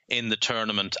in the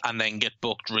tournament and then get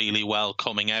booked really well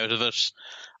coming out of it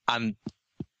and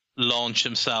launch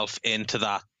himself into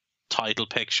that title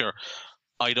picture.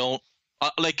 I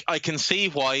can see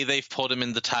why they've put him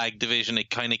in the tag division. It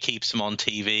kind of keeps him on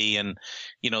TV, and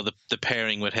the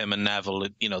pairing with him and Neville,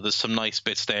 there's some nice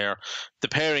bits there. The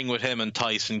pairing with him and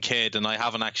Tyson Kidd, and I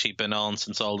haven't actually been on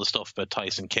since all the stuff about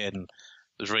Tyson Kidd, and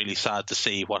it was really sad to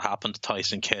see what happened to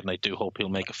Tyson Kidd, and I do hope he'll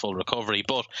make a full recovery.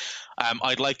 But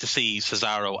I'd like to see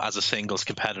Cesaro as a singles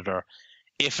competitor,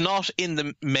 if not in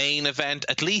the main event,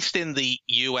 at least in the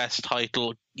US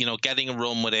title, getting a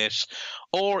run with it.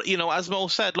 Or, as Mo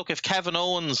said, look, if Kevin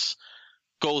Owens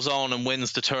goes on and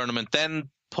wins the tournament, then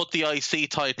put the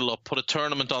IC title up, put a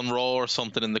tournament on Raw or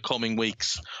something in the coming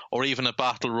weeks, or even a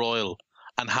Battle Royal,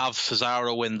 and have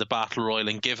Cesaro win the Battle Royal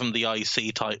and give him the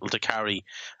IC title to carry.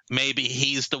 Maybe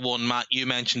he's the one, Matt, you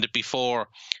mentioned it before,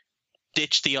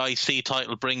 ditch the IC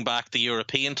title, bring back the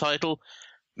European title.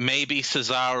 Maybe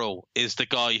Cesaro is the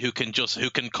guy who can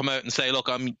come out and say, look,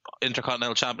 I'm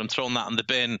Intercontinental Champion, I'm throwing that in the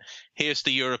bin. Here's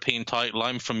the European title,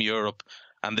 I'm from Europe,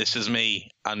 and this is me.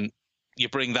 And you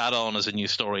bring that on as a new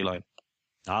storyline.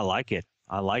 I like it.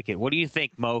 What do you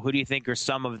think, Mo? Who do you think are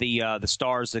some of the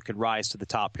stars that could rise to the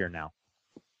top here now?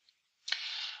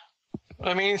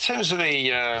 I mean, in terms of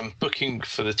the booking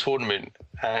for the tournament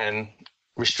and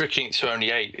restricting it to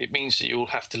only 8, it means that you'll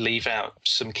have to leave out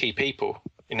some key people,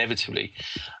 inevitably.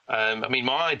 I mean,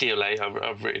 my ideal 8,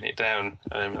 I've written it down,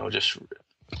 I'll just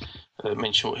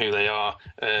mention who they are,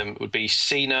 would be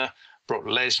Cena, Brock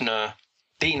Lesnar,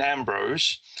 Dean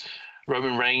Ambrose,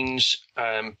 Roman Reigns,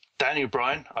 Daniel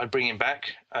Bryan. I'd bring him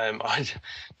back. I'd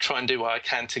try and do what I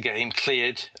can to get him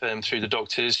cleared through the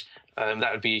doctors.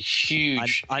 That would be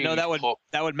huge. I know huge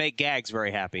that would make Gags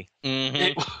very happy. Mm-hmm.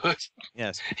 It would.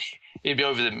 Yes, he'd be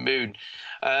over the moon.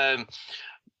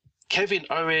 Kevin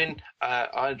Owen.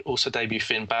 I'd also debut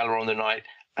Finn Balor on the night,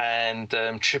 and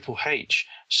Triple H.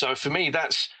 So for me,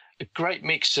 that's a great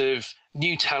mix of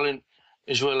new talent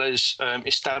as well as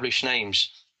established names.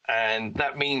 And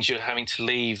that means you're having to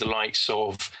leave the likes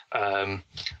of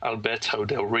Alberto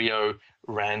Del Rio,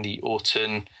 Randy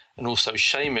Orton, and also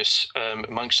Sheamus,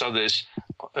 amongst others,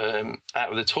 out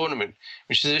of the tournament,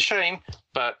 which is a shame.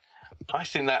 But I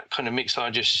think that kind of mix I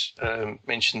just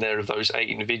mentioned there of those 8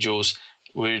 individuals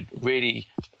would really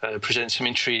present some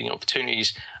intriguing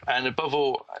opportunities. And above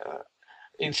all,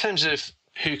 in terms of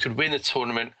who could win the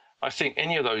tournament, I think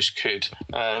any of those could,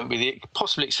 with the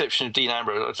possible exception of Dean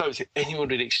Ambrose. I don't think anyone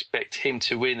would expect him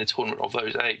to win the tournament of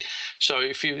those 8. So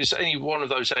if it was any one of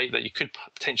those 8 that you could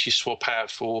potentially swap out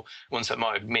for ones that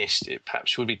might have missed, it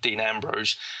perhaps would be Dean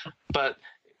Ambrose. But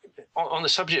on the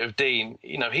subject of Dean,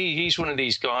 you know, he's one of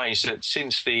these guys that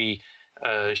since the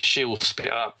Shield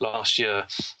split up last year,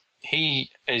 he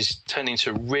has turned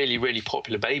into a really, really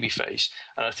popular babyface.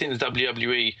 And I think the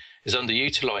WWE has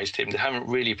underutilized him. They haven't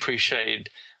really appreciated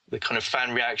the kind of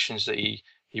fan reactions that he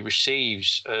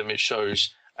receives, it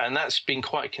shows. And that's been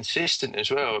quite consistent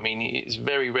as well. I mean, it's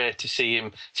very rare to see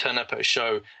him turn up at a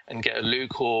show and get a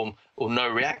lukewarm or no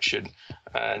reaction.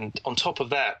 And on top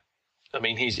of that, I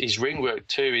mean, his ring work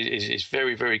too is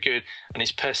very, very good. And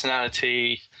his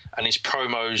personality and his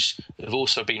promos have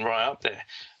also been right up there.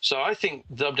 So I think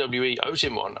WWE owes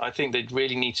him one. I think they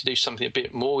really need to do something a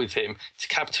bit more with him to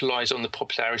capitalise on the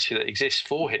popularity that exists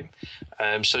for him.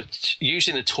 So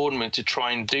using the tournament to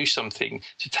try and do something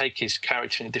to take his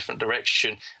character in a different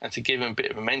direction and to give him a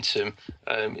bit of momentum,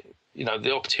 you know,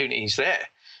 the opportunity is there.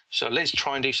 So let's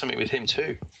try and do something with him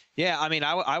too. Yeah, I mean,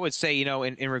 I would say, you know,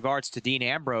 in regards to Dean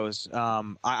Ambrose,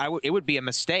 it would be a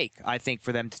mistake, I think,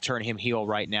 for them to turn him heel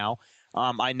right now.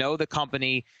 I know the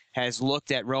company has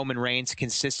looked at Roman Reigns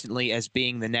consistently as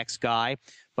being the next guy,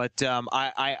 but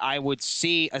I would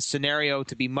see a scenario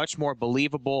to be much more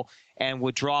believable and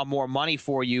would draw more money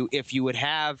for you if you would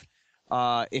have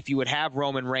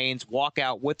Roman Reigns walk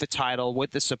out with the title,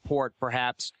 with the support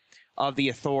perhaps of the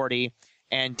Authority,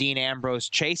 and Dean Ambrose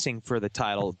chasing for the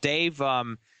title. Dave,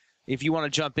 if you want to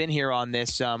jump in here on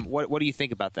this, what do you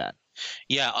think about that?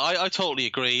 Yeah, I totally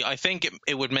agree. I think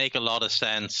it would make a lot of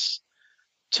sense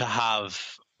to have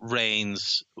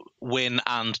Reigns win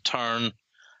and turn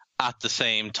at the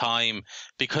same time,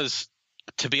 because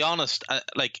to be honest,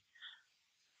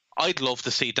 I'd love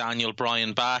to see Daniel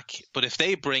Bryan back, but if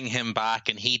they bring him back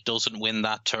and he doesn't win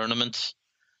that tournament,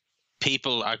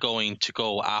 people are going to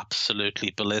go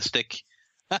absolutely ballistic.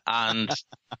 And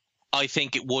I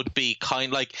think it would be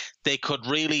kind of like they could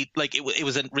really, like, it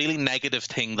was a really negative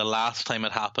thing the last time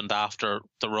it happened after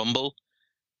the Rumble.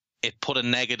 It put a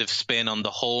negative spin on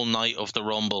the whole night of the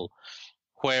Rumble,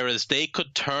 whereas they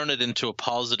could turn it into a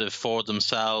positive for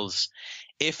themselves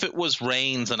if it was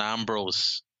Reigns and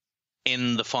Ambrose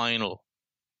in the final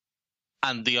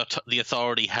and the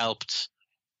Authority helped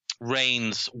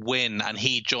Reigns win and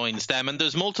he joins them. And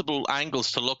there's multiple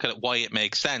angles to look at why it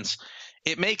makes sense.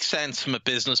 It makes sense from a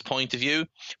business point of view,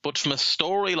 but from a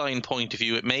storyline point of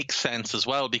view, it makes sense as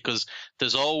well, because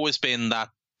there's always been that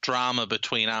drama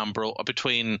between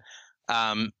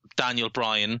Daniel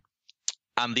Bryan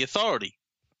and the Authority.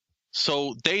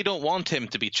 So they don't want him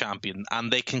to be champion,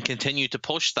 and they can continue to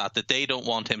push that they don't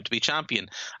want him to be champion.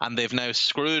 And they've now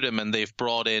screwed him, and they've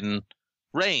brought in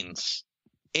Reigns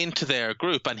into their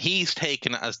group, and he's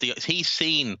taken it as he's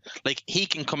seen, like, he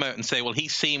can come out and say, well,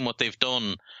 he's seen what they've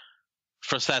done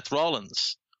for Seth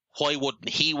Rollins. Why wouldn't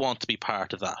he want to be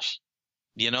part of that?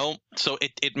 You know? So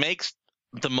it makes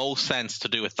the most sense to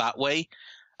do it that way.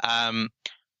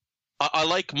 I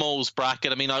like Mo's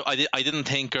bracket. I mean, I didn't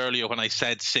think earlier when I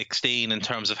said 16 in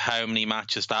terms of how many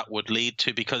matches that would lead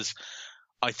to, because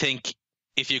I think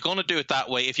if you're going to do it that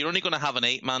way, if you're only going to have an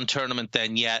 8-man tournament,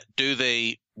 then do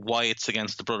the Wyatts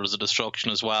against the Brothers of Destruction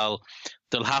as well.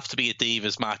 There'll have to be a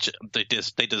Divas match.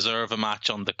 They deserve a match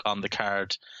on the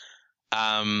card.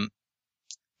 And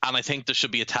I think there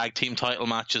should be a tag team title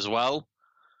match as well.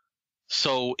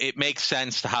 So it makes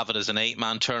sense to have it as an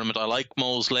 8-man tournament. I like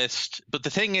Mo's list. But the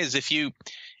thing is, if you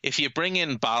bring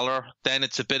in Balor, then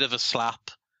it's a bit of a slap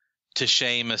to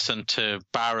Sheamus and to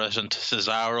Barrett and to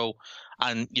Cesaro.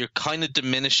 And you're kind of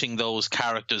diminishing those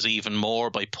characters even more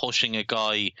by pushing a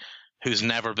guy who's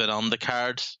never been on the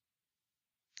card.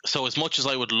 So as much as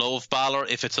I would love Balor,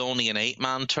 if it's only an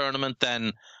 8-man tournament,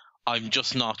 then I'm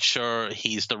just not sure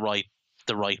he's the right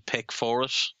pick for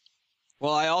it.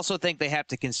 Well, I also think they have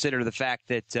to consider the fact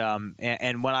that,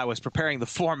 and when I was preparing the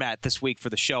format this week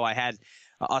for the show, I had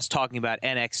us talking about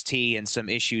NXT and some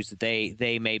issues that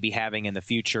they may be having in the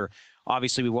future.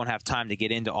 Obviously, we won't have time to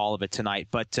get into all of it tonight,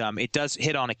 but it does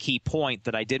hit on a key point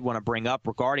that I did want to bring up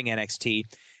regarding NXT,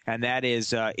 and that is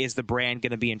the brand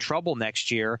going to be in trouble next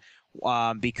year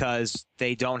because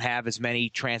they don't have as many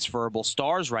transferable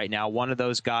stars right now. One of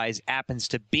those guys happens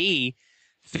to be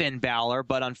Finn Balor,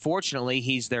 but unfortunately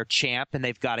he's their champ and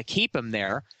they've got to keep him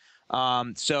there.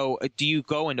 So do you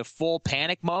go into full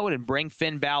panic mode and bring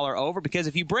Finn Balor over? Because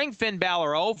if you bring Finn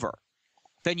Balor over,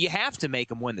 then you have to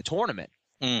make him win the tournament.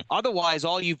 Otherwise,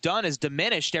 all you've done is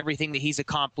diminished everything that he's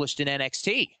accomplished in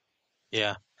NXT.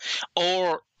 Yeah.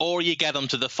 Or you get him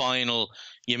to the final,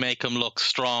 you make him look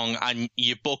strong, and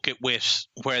you book it with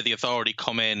where the Authority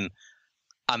come in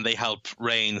and they help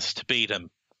Reigns to beat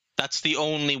him. That's the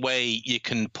only way you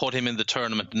can put him in the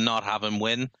tournament and not have him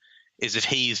win, is if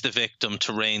he's the victim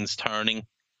to Reigns turning.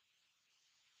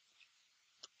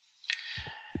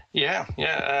 Yeah.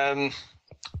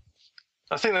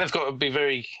 I think they've got to be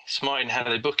very smart in how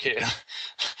they book it.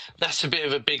 That's a bit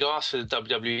of a big ask for the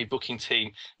WWE booking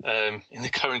team in the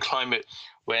current climate,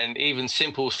 when even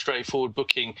simple, straightforward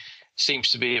booking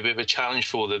seems to be a bit of a challenge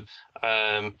for them.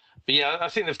 But yeah, I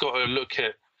think they've got to look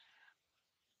at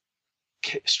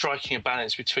striking a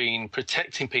balance between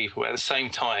protecting people at the same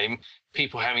time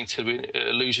people having to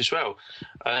lose as well.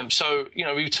 So,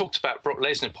 we talked about Brock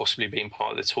Lesnar possibly being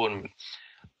part of the tournament,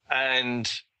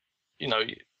 and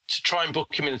to try and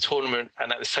book him in the tournament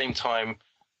and at the same time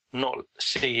not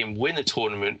see him win the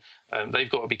tournament, they've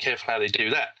got to be careful how they do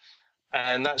that.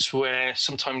 And that's where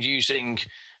sometimes using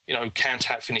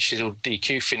count-out finishes or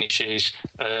DQ finishes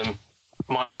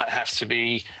might have to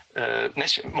be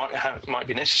might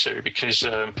be necessary, because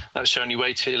that's the only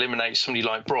way to eliminate somebody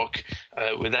like Brock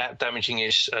without damaging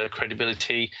his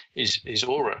credibility, his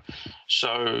aura.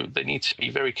 So they need to be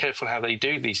very careful how they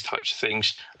do these types of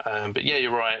things. But yeah,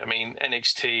 you're right. I mean,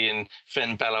 NXT and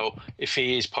Finn Balor, if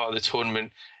he is part of the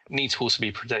tournament, need to also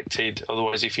be protected.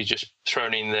 Otherwise, if you're just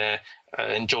thrown in there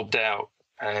and jobbed out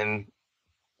and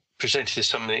presented as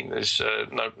something that's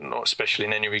not special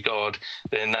in any regard,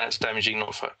 then that's damaging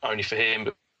not only for him,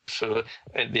 but for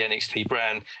the NXT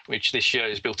brand, which this year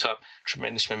has built up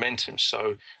tremendous momentum.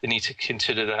 So they need to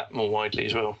consider that more widely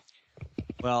as well.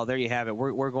 Well, there you have it.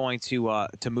 We're going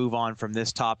to move on from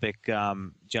this topic,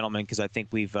 gentlemen, because I think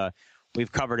we've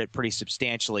covered it pretty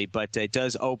substantially. But it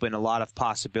does open a lot of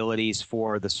possibilities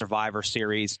for the Survivor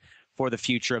Series, for the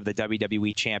future of the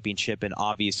WWE Championship, and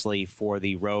obviously for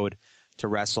the road to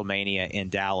WrestleMania in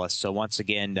Dallas. So once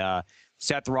again,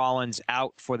 Seth Rollins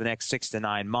out for the next 6 to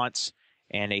 9 months,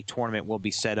 and a tournament will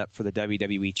be set up for the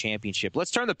WWE Championship.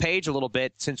 Let's turn the page a little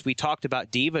bit, since we talked about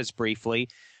Divas briefly.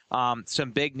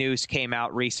 Some big news came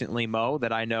out recently, Mo,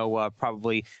 that I know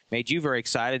probably made you very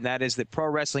excited, and that is that Pro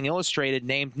Wrestling Illustrated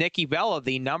named Nikki Bella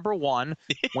the #1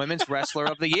 Women's Wrestler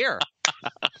of the Year.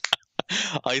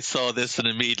 I saw this and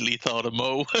immediately thought of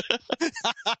Mo.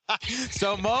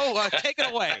 So, Mo, take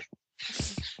it away.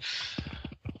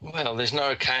 Well, there's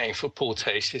no accounting for poor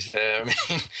taste, is there? I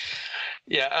mean,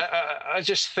 yeah, I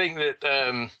just think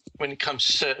that when it comes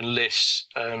to certain lists,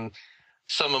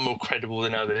 some are more credible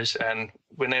than others. And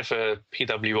whenever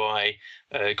PWI,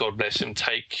 God bless them,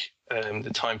 take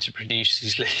the time to produce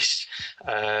these lists,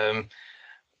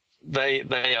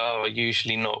 they are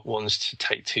usually not ones to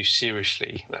take too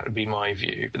seriously. That would be my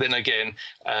view. But then again,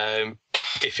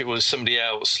 if it was somebody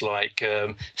else like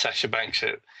Sasha Banks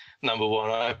at #1,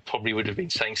 I probably would have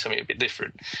been saying something a bit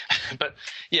different. But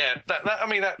yeah,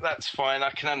 that's fine.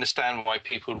 I can understand why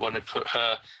people would want to put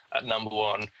her at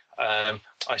 #1.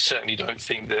 I certainly don't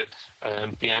think that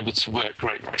being able to work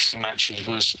great wrestling matches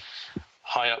was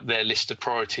high up their list of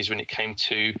priorities when it came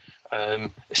to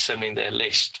assembling their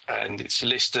list. And it's a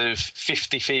list of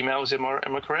 50 females, am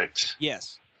I correct?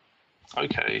 Yes.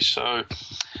 Okay, so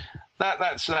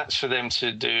that's for them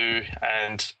to do.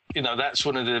 And that's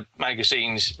one of the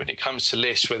magazines, when it comes to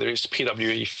lists, whether it's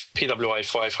PWI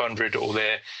 500 or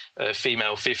their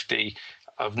female 50,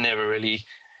 I've never really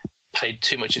paid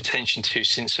too much attention to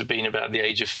since I've been about the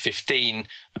age of 15.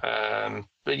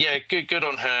 But yeah, good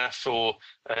on her for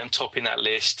topping that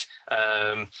list.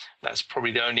 That's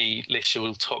probably the only list she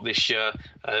will top this year.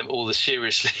 All the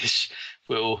serious lists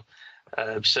will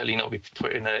certainly not be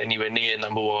putting her anywhere near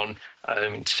number one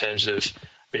in terms of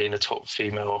being a top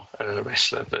female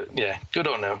wrestler. But yeah, good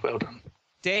on her. Well done.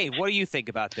 Dave, what do you think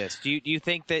about this? Do you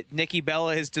think that Nikki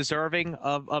Bella is deserving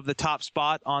of the top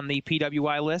spot on the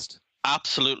PWI list?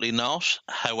 Absolutely not.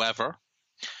 However,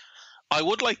 I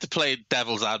would like to play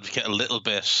devil's advocate a little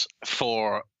bit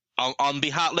on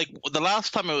behalf. Like the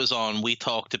last time I was on, we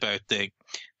talked about the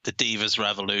Divas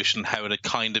Revolution, how it had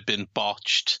kind of been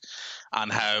botched,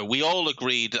 and how we all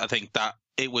agreed, I think, that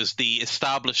it was the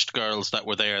established girls that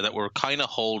were there that were kind of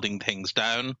holding things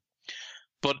down.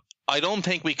 But I don't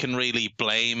think we can really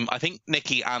blame. I think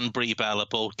Nikki and Brie Bella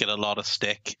both get a lot of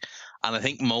stick, and I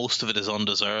think most of it is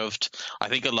undeserved. I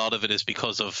think a lot of it is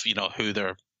because of, you know, who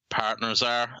their partners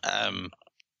are.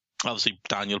 Obviously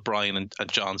Daniel Bryan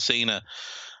and John Cena.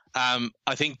 I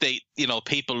think they, you know,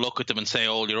 people look at them and say,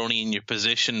 "Oh, you're only in your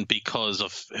position because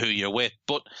of who you're with."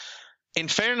 But in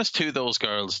fairness to those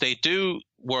girls, they do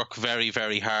work very,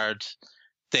 very hard.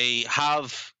 They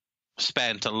have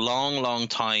spent a long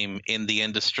time in the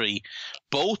industry.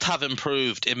 Both have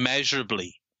improved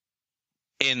immeasurably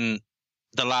in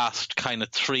the last kind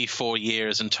of 3-4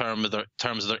 years in terms of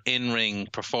their in-ring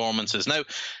performances. Now,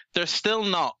 they're still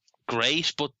not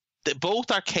great, but they both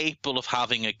are capable of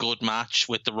having a good match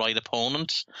with the right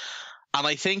opponent. And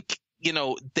I think, you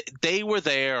know, they were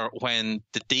there when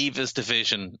the Divas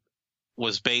division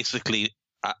was basically,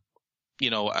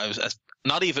 you know,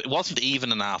 it wasn't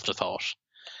even an afterthought.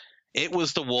 It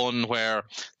was the one where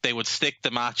they would stick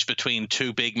the match between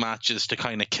two big matches to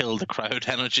kind of kill the crowd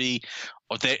energy.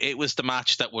 Or it was the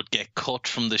match that would get cut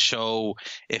from the show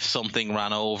if something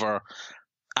ran over.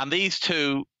 And these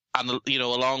two, and you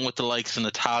know, along with the likes of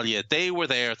Natalya, they were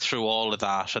there through all of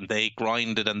that, and they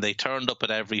grinded and they turned up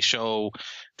at every show.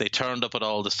 They turned up at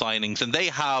all the signings, and they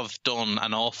have done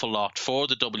an awful lot for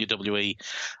the WWE.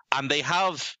 And they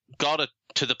have got it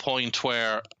to the point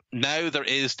where now there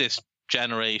is this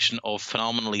generation of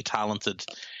phenomenally talented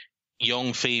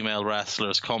young female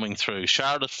wrestlers coming through.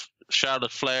 Charlotte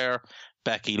Flair,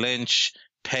 Becky Lynch,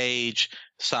 Paige,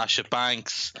 Sasha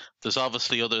Banks. There's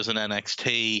obviously others in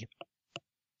NXT.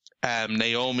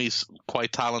 Naomi's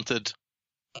quite talented.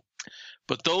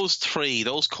 But those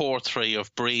core three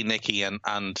of Brie, Nikki,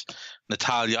 and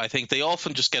Natalya, I think they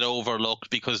often just get overlooked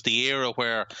because the era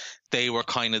where they were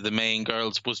kind of the main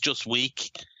girls was just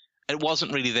weak. It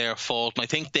wasn't really their fault, and I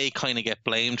think they kind of get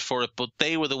blamed for it, but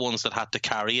they were the ones that had to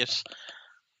carry it.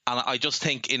 And I just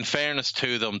think, in fairness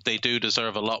to them, they do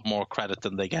deserve a lot more credit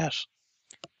than they get.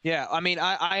 Yeah, I mean,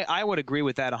 I would agree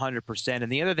with that 100%. And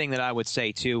the other thing that I would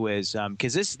say, too, is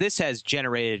because this has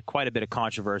generated quite a bit of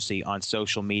controversy on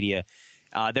social media.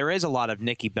 There is a lot of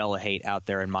Nikki Bella hate out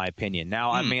there, in my opinion.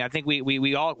 Now, I mean, I think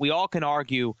we all can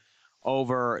argue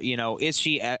over, you know, is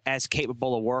she as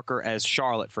capable a worker as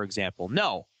Charlotte, for example?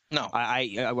 No.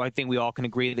 I think we all can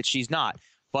agree that she's not.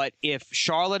 But if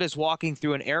Charlotte is walking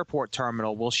through an airport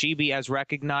terminal, will she be as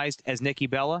recognized as Nikki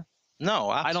Bella?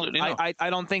 No, absolutely not. I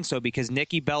don't think so, because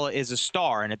Nikki Bella is a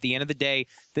star, and at the end of the day,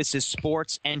 this is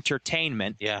sports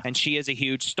entertainment, and she is a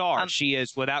huge star. She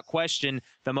is, without question,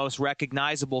 the most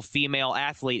recognizable female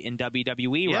athlete in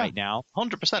WWE right now.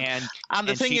 100%. And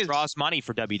the thing is, draws money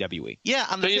for WWE. Yeah,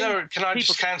 and can I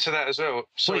just counter that as well?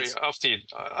 Sorry, after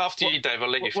you, Dave, I'll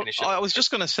let you finish. I was just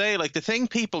going to say, like, the thing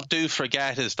people do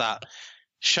forget is that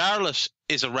Charlotte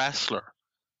is a wrestler.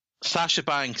 Sasha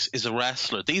Banks is a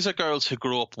wrestler. These are girls who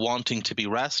grew up wanting to be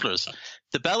wrestlers.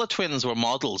 The Bella Twins were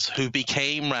models who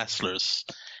became wrestlers.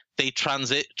 They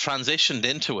transitioned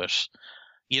into it,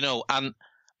 you know, and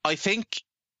I think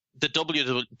the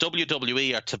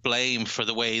WWE are to blame for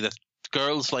the way that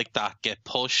girls like that get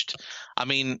pushed. I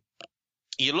mean,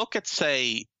 you look at,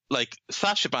 say, like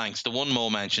Sasha Banks, the one Mo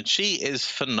mentioned, she is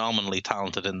phenomenally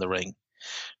talented in the ring.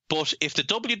 But if the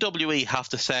WWE have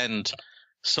to send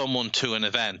someone to an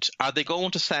event, are they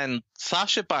going to send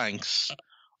Sasha Banks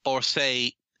or,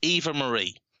 say, Eva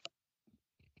Marie?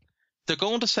 They're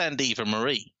going to send Eva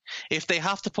Marie. If they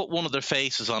have to put one of their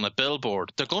faces on a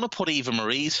billboard, they're going to put Eva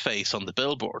Marie's face on the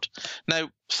billboard. Now,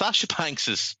 Sasha Banks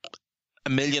is a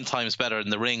million times better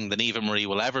in the ring than Eva Marie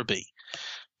will ever be.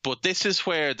 But this is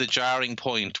where the jarring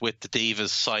point with the Divas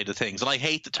side of things, and I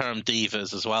hate the term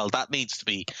Divas as well, that needs to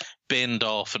be binned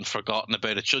off and forgotten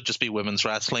about. It should just be women's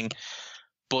wrestling.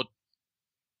 But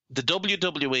the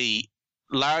WWE,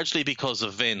 largely because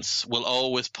of Vince, will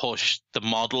always push the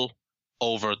model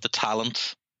over the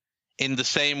talent. in the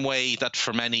same way that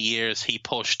for many years he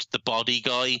pushed the body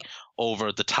guy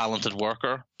over the talented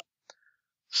worker.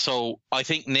 So I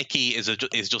think Nikki is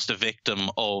just a victim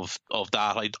of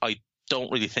that. I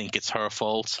don't really think it's her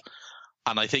fault,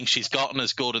 and I think she's gotten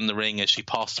as good in the ring as she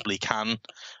possibly can.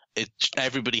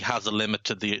 Everybody has a limit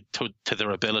to their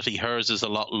ability. Hers is a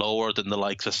lot lower than the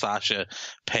likes of Sasha,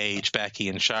 Paige, Becky,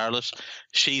 and Charlotte.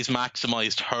 She's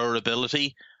maximized her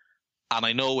ability, and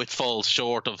I know it falls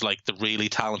short of like the really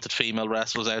talented female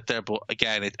wrestlers out there, but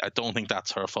again, I don't think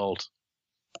that's her fault.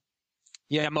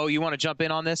 Yeah, Mo, you want to jump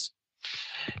in on this?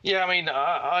 Yeah, I mean,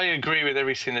 I agree with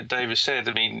everything that Dave has said.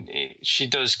 I mean, she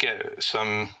does get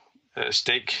some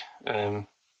stick,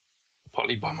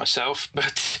 partly by myself,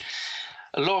 but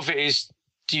a lot of it is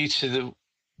due to the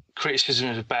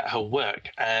criticisms about her work.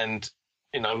 And,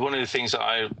 you know, one of the things that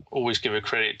I always give her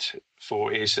credit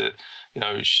for is that, you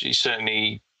know, she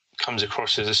certainly comes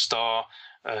across as a star.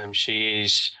 She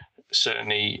is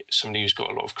certainly somebody who's got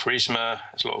a lot of charisma,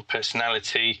 has a lot of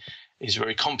personality, is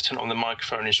very competent on the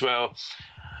microphone as well.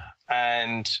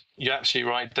 And you're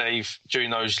absolutely right, Dave. During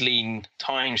those lean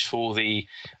times for the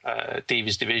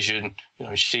Divas division, you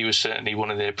know, she was certainly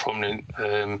one of their prominent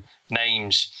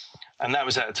names. And that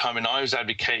was at a time when I was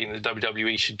advocating that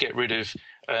WWE should get rid of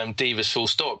Divas full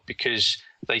stop, because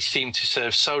they seem to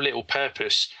serve so little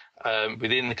purpose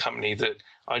within the company that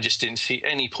I just didn't see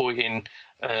any point in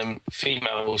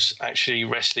females actually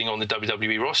wrestling on the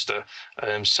WWE roster.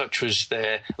 Such was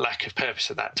their lack of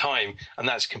purpose at that time, and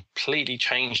that's completely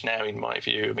changed now, in my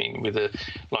view. I mean, with the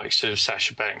likes of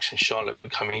Sasha Banks and Charlotte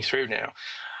coming through now.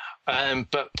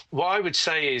 But what I would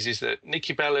say is that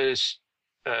Nikki Bella's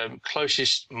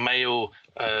closest male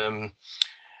kind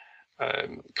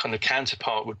of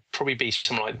counterpart would probably be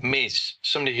someone like Miz,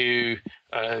 somebody who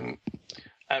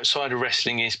outside of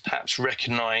wrestling is perhaps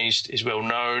recognised, is well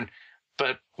known.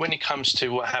 But when it comes to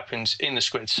what happens in the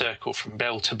squared circle from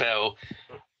bell to bell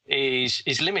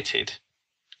is limited.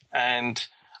 And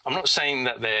I'm not saying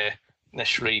that they're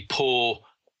necessarily poor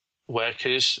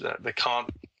workers, that they can't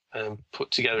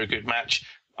put together a good match.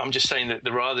 I'm just saying that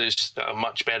there are others that are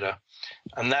much better.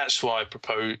 And that's why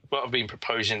I've been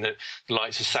proposing that the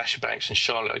likes of Sasha Banks and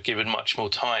Charlotte are given much more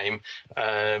time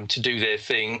to do their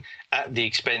thing at the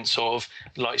expense of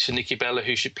the likes of Nikki Bella,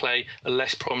 who should play a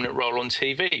less prominent role on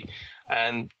TV.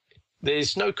 And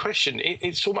there's no question,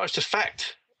 it's almost a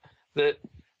fact that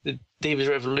the Divas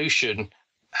Revolution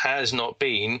has not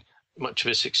been much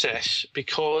of a success,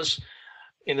 because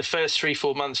in the first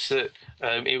 3-4 months that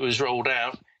it was rolled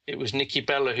out, it was Nikki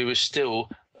Bella who was still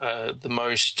the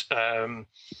most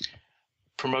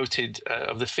promoted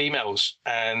of the females.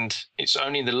 And it's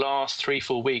only in the last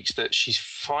 3-4 weeks that she's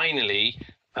finally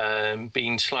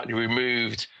been slightly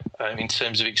removed in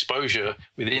terms of exposure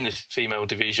within the female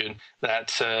division,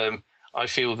 that I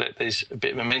feel that there's a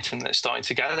bit of momentum that's starting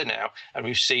to gather now. And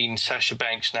we've seen Sasha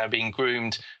Banks now being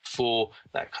groomed for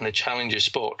that kind of challenger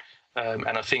spot.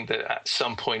 And I think that at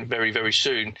some point very, very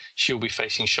soon, she'll be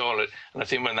facing Charlotte. And I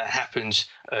think when that happens,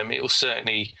 it will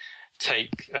certainly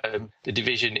take the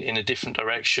division in a different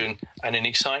direction, and an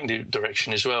exciting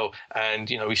direction as well. And,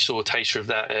 you know, we saw a taster of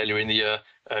that earlier in the year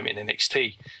in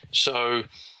NXT. So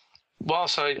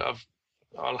whilst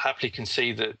I'll happily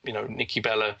concede that, you know, Nikki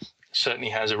Bella certainly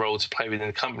has a role to play within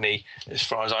the company, as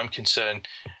far as I'm concerned,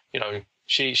 you know,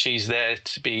 she's there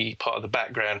to be part of the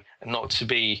background and not to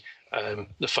be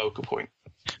the focal point.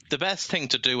 The best thing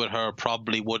to do with her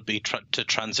probably would be to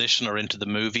transition her into the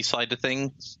movie side of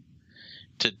things,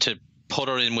 to put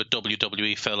her in with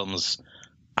WWE films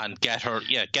and get her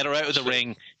out of the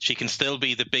ring. She can still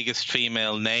be the biggest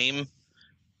female name,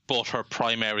 but her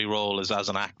primary role is as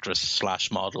an actress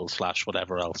 / model /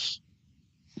 whatever else.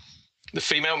 The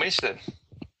female Miss, then?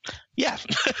 Yeah.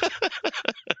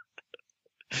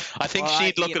 I think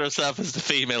she'd look at herself as the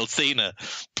female Cena,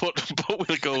 but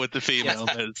we'll go with the female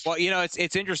Miz. Well, you know,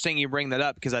 it's interesting you bring that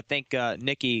up, because I think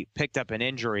Nikki picked up an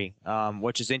injury,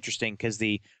 which is interesting because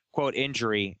the quote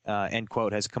injury end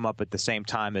quote has come up at the same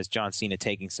time as John Cena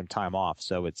taking some time off.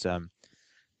 So it's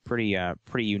pretty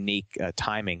unique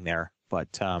timing there.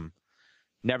 But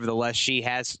nevertheless, she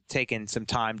has taken some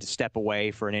time to step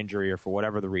away for an injury or for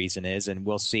whatever the reason is, and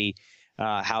we'll see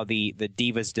how the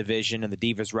Divas division and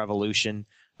the Divas Revolution,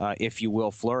 if you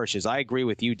will, flourishes. I agree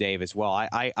with you, Dave, as well.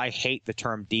 I hate the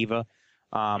term diva.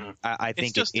 I think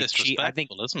it's just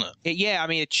disrespectful, isn't it? Yeah, I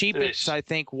mean, it cheapens, I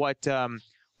think, what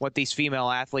these female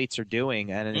athletes are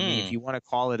doing. And I mean, if you want to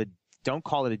call it don't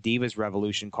call it a Divas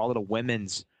Revolution, call it a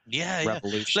women's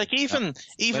revolution. Like even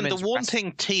the one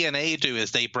thing TNA do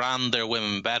is they brand their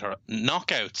women better.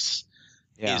 Knockouts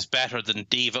is better than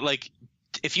Diva. Like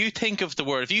if you think of the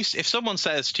word, if someone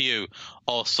says to you,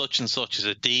 "Oh, such and such is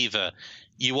a diva,"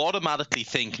 you automatically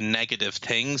think negative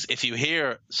things. If you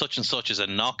hear such and such is a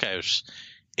knockout,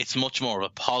 it's much more of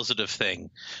a positive thing.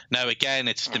 Now, again,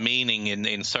 it's demeaning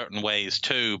in certain ways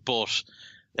too, but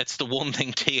it's the one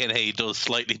thing TNA does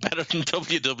slightly better than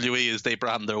WWE is they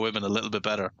brand their women a little bit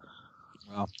better.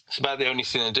 Well, it's about the only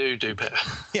thing they do better.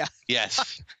 Yeah.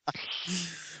 Yes.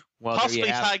 Well, possibly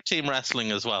tag team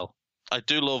wrestling as well. I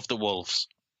do love the Wolves.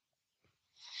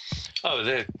 Oh,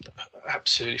 they're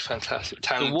absolutely fantastic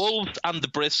talent. The Wolves and the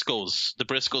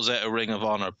Briscoes out of Ring of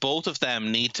Honor, both of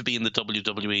them need to be in the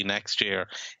WWE next year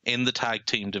in the tag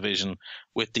team division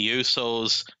with the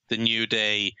Usos, the New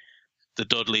Day, the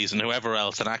Dudleys, and whoever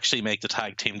else, and actually make the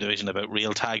tag team division about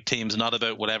real tag teams, not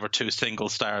about whatever two single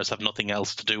stars have nothing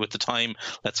else to do at the time.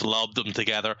 Let's lob them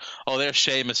together. Oh, there's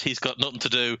Sheamus, he's got nothing to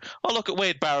do. Oh, look at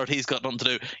Wade Barrett, he's got nothing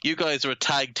to do. You guys are a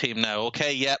tag team now.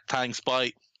 Okay, yep, thanks,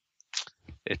 bye.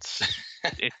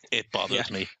 It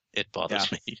bothers me. It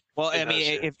bothers me. Well, I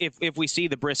mean, if we see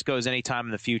the Briscoes anytime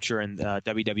in the future, and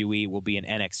WWE will be in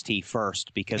NXT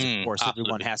first, because of course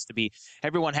everyone has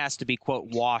to be quote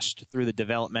washed through the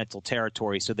developmental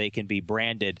territory so they can be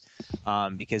branded,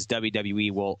 because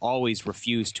WWE will always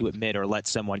refuse to admit or let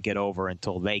someone get over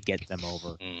until they get them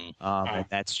over, and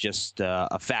that's just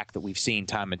a fact that we've seen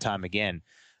time and time again,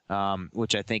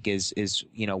 which I think is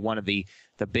one of the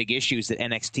big issues that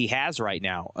NXT has right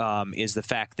now, is the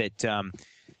fact that.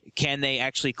 Can they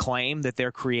actually claim that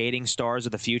they're creating stars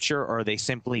of the future, or are they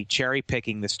simply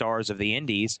cherry-picking the stars of the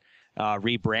indies,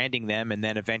 rebranding them, and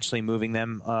then eventually moving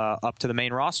them up to the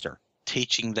main roster?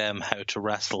 Teaching them how to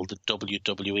wrestle the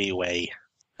WWE way.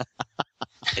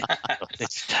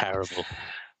 It's terrible.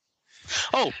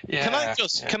 Oh, yeah,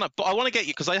 I want to get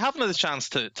you, because I haven't had a chance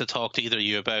to talk to either of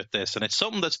you about this, and it's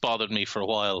something that's bothered me for a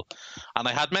while, and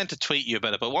I had meant to tweet you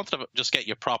about it, but I wanted to just get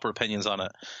your proper opinions on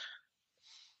it.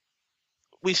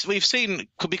 We've seen,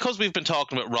 because we've been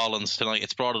talking about Rollins tonight,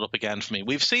 it's brought it up again for me.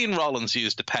 We've seen Rollins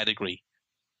use the pedigree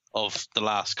of the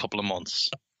last couple of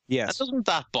months. Yes. And doesn't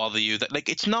that bother you? That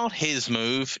it's not his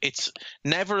move. It's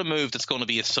never a move that's going to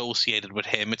be associated with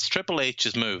him. It's Triple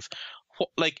H's move.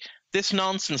 This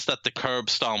nonsense that the curb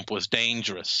stomp was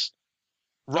dangerous.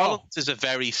 Rollins is a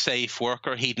very safe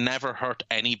worker. He'd never hurt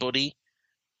anybody.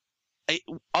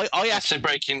 I actually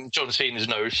breaking John Cena's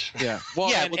nose. Yeah.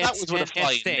 Well, that was with a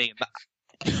flying knee.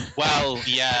 Well,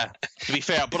 yeah, to be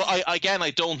fair. But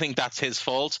I don't think that's his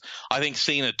fault. I think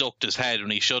Cena ducked his head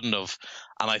when he shouldn't have.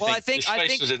 And I think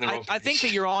that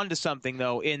you're on to something,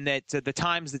 though, in that the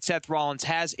times that Seth Rollins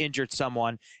has injured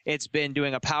someone, it's been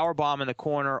doing a power bomb in the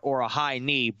corner or a high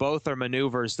knee. Both are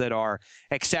maneuvers that are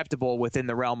acceptable within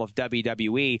the realm of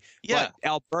WWE. Yeah. But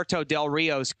Alberto Del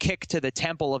Rio's kick to the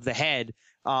temple of the head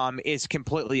is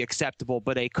completely acceptable,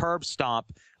 but a curb stomp,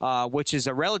 which is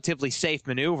a relatively safe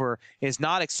maneuver, is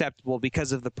not acceptable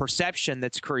because of the perception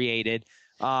that's created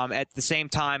at the same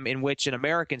time in which in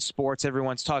American sports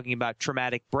everyone's talking about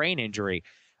traumatic brain injury.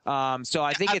 So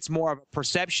I think it's more of a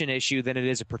perception issue than it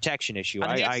is a protection issue.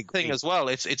 And I agree. Thing as well,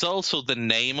 it's also the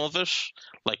name of it,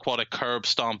 like what a curb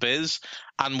stomp is,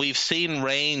 and we've seen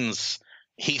Reigns.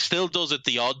 He still does it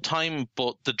the odd time,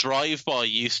 but the drive-by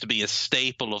used to be a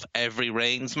staple of every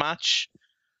Reigns match,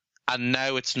 and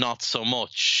now it's not so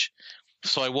much.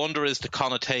 So I wonder, is the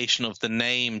connotation of the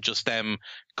name just them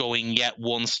going yet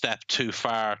one step too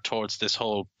far towards this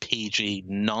whole PG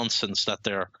nonsense that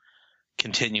they're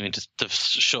continuing to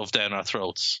shove down our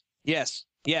throats? Yes.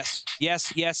 And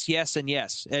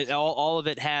yes. All of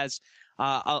it has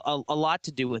a lot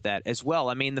to do with that as well.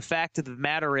 I mean, the fact of the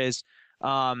matter is,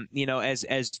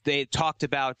 as they talked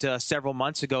about several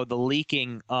months ago, the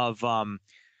leaking of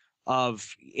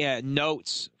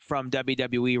notes from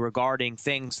WWE regarding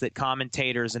things that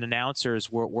commentators and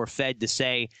announcers were fed to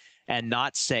say and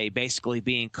not say, basically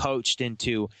being coached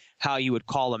into how you would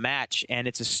call a match. And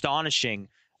it's astonishing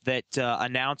that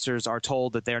announcers are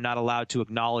told that they're not allowed to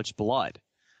acknowledge blood.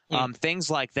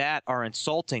 Things like that are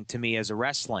insulting to me as a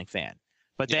wrestling fan.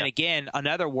 But then again,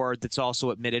 another word that's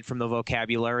also omitted from the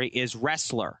vocabulary is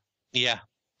wrestler. Yeah,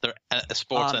 they're a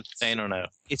sports entertainer now.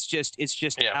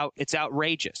 It's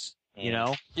outrageous, you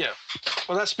know? Yeah.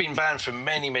 Well, that's been banned for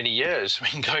many, many years.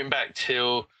 I mean, going back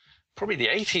till probably the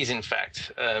 80s, in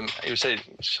fact. It was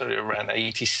around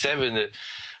 87 that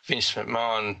Vince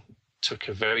McMahon took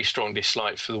a very strong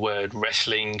dislike for the word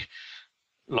wrestling,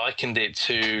 likened it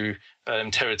to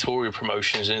territorial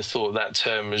promotions, and thought that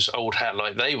term was old hat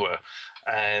like they were,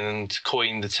 and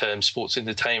coined the term sports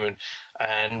entertainment,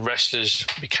 and wrestlers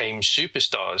became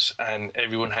superstars and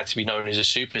everyone had to be known as a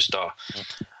superstar.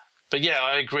 But yeah,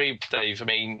 I agree, Dave. I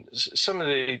mean, some of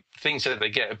the things that they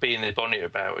get a bee in their bonnet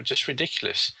about are just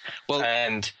ridiculous. Well,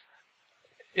 and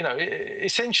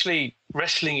essentially,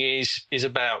 wrestling is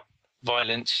about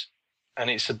violence, and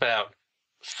it's about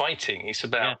fighting. It's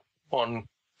about one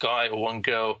guy or one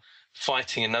girl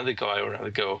fighting another guy or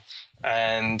another girl,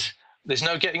 and there's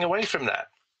no getting away from that.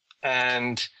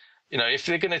 And if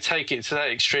they're going to take it to that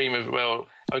extreme of, well,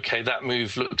 okay, that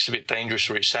move looks a bit dangerous,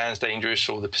 or it sounds dangerous,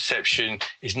 or the perception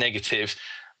is negative,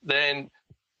 then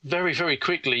very, very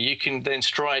quickly you can then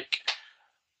strike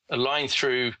a line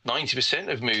through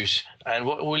 90% of moves, and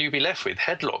what will you be left with?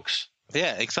 Headlocks.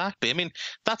 Yeah, exactly. I mean,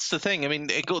 that's the thing. I mean,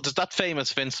 there's that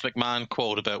famous Vince McMahon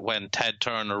quote about when Ted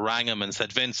Turner rang him and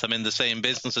said, "Vince, I'm in the same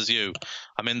business as you.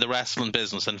 I'm in the wrestling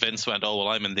business." And Vince went, "Oh, well,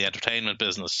 I'm in the entertainment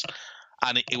business."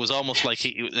 And it was almost like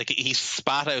he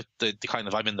spat out the kind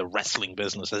of, "I'm in the wrestling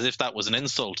business," as if that was an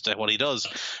insult to what he does.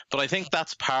 But I think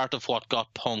that's part of what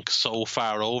got Punk so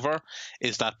far over,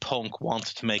 is that Punk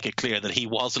wanted to make it clear that he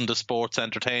wasn't a sports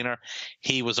entertainer.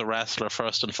 He was a wrestler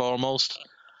first and foremost.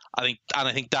 I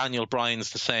think Daniel Bryan's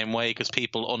the same way, because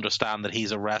people understand that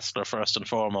he's a wrestler first and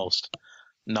foremost,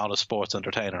 not a sports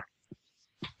entertainer.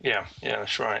 Yeah,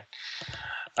 that's right.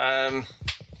 But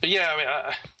yeah, I mean,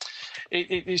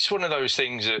 it's one of those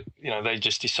things that, they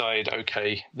just decide,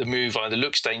 okay, the move either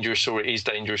looks dangerous or it is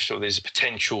dangerous, or there's a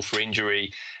potential for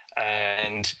injury.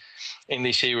 And in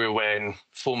this era when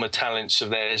former talents of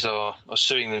theirs are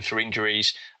suing them for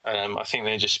injuries, I think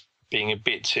they're just being a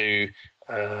bit too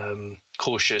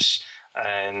cautious,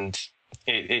 and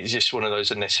it's just one of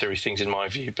those unnecessary things in my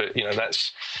view. But,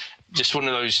 that's just one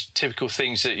of those typical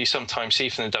things that you sometimes see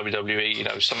from the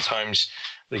WWE. Sometimes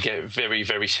they get very,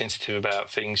 very sensitive about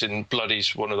things, and blood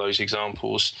is one of those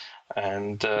examples.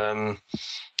 And no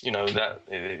doubt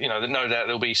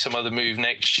there'll be some other move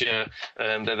next year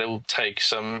that they'll take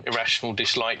some irrational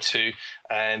dislike to,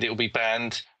 and it'll be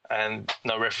banned, and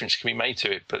no reference can be made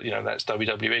to it. But that's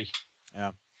WWE.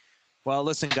 Yeah. Well,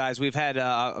 listen, guys, we've had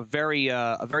a very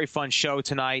fun show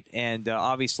tonight, and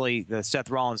obviously the Seth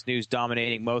Rollins news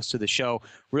dominating most of the show.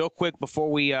 Real quick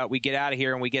before we get out of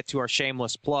here and we get to our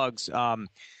shameless plugs,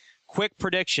 quick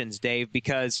predictions, Dave,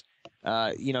 because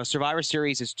Survivor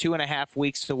Series is 2.5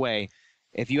 weeks away.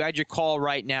 If you had your call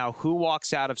right now, who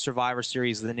walks out of Survivor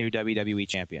Series the new WWE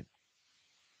champion?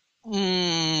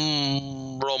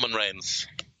 Roman Reigns.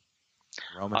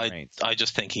 I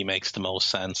just think he makes the most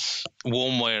sense.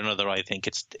 One way or another, I think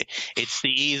it's the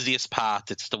easiest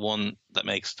path. It's the one that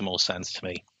makes the most sense to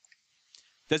me.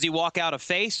 Does he walk out a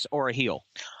face or a heel?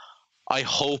 I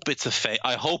hope it's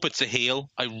I hope it's a heel.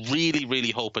 I really,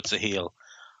 really hope it's a heel.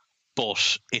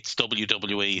 But it's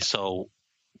WWE, so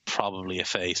probably a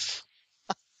face.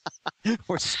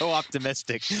 We're so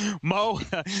optimistic. Mo,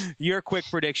 your quick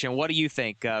prediction. What do you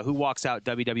think? Who walks out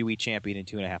WWE champion in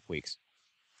 2.5 weeks?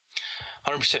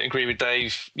 100% agree with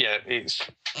Dave. Yeah, it's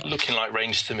looking like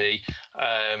Reigns to me.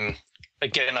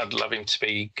 Again, I'd love him to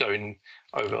be going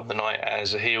over on the night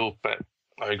as a heel, but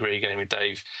I agree again with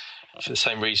Dave. For the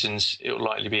same reasons, it will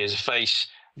likely be as a face.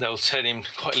 They'll turn him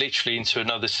quite literally into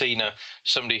another Cena,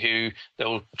 somebody who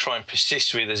they'll try and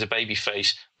persist with as a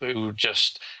babyface, but who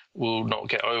just will not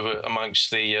get over amongst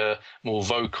the more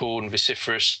vocal and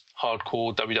vociferous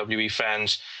hardcore WWE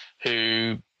fans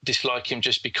who dislike him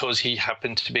just because he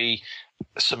happened to be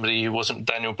somebody who wasn't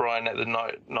Daniel Bryan at the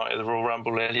night of the Royal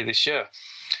Rumble earlier this year.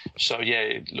 So, yeah,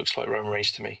 it looks like Roman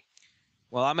Reigns to me.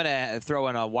 Well, I'm going to throw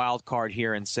in a wild card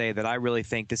here and say that I really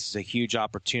think this is a huge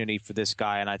opportunity for this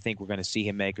guy, and I think we're going to see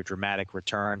him make a dramatic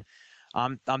return.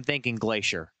 I'm thinking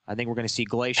Glacier. I think we're going to see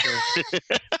Glacier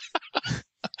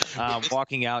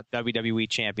walking out WWE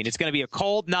champion. It's going to be a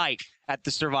cold night at the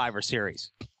Survivor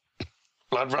Series.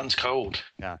 Blood runs cold.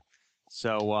 Yeah.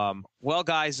 So, well,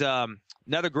 guys,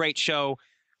 another great show.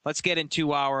 Let's get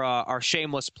into our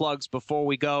shameless plugs before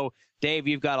we go. Dave,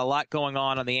 you've got a lot going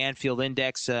on the Anfield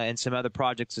Index and some other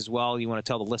projects as well. You want to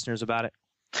tell the listeners about it?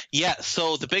 Yeah,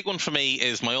 so the big one for me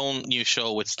is my own new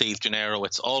show with Steve Gennaro.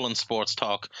 It's All In Sports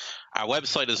Talk. Our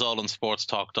website is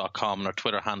allinsportstalk.com and our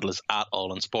Twitter handle is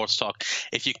 @allinsportstalk.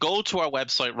 If you go to our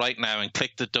website right now and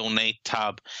click the Donate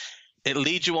tab, it'll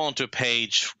lead you on to a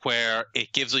page where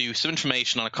it gives you some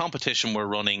information on a competition we're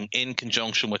running in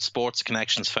conjunction with Sports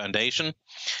Connections Foundation.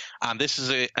 And this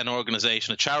is an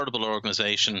organization, a charitable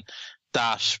organization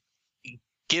that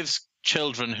gives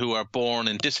children who are born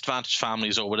in disadvantaged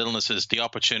families or with illnesses the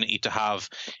opportunity to have,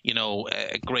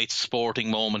 a great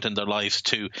sporting moment in their lives,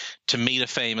 to meet a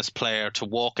famous player, to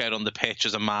walk out on the pitch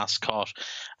as a mascot,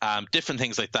 different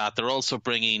things like that. They're also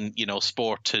bringing,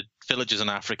 sport to villages in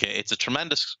Africa. It's a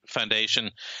tremendous foundation.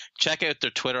 Check out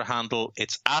their Twitter handle.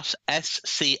 It's at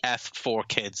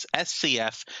SCF4Kids.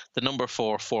 SCF, the number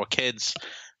 4Kids.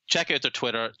 Check out their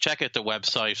Twitter, check out their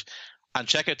website, and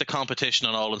check out the competition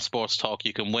on All in Sports Talk.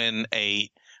 You can win a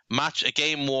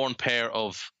game-worn pair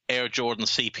of Air Jordan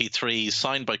CP3s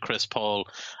signed by Chris Paul,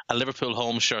 a Liverpool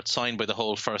home shirt signed by the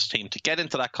whole first team. To get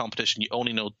into that competition, you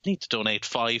only need to donate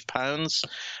 £5.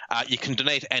 You can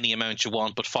donate any amount you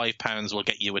want, but £5 will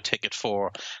get you a ticket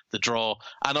for the draw.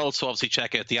 And also, obviously,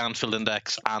 check out the Anfield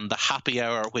Index and the Happy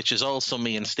Hour, which is also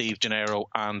me and Steve Gennaro,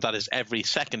 and that is every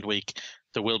second week.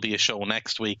 There will be a show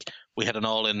next week. We had an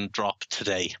all-in drop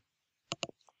today.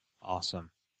 Awesome.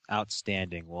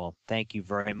 Outstanding. Well, thank you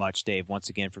very much, Dave, once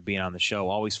again for being on the show.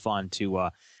 Always fun to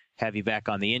have you back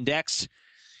on the Index.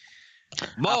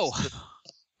 Mo,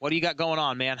 what do you got going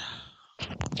on, man?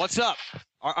 What's up?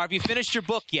 Have you finished your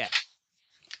book yet?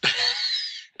 I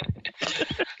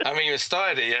haven't even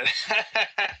started it yet.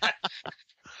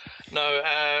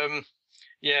 No,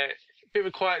 yeah, bit of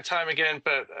a quiet time again,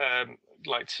 but I'd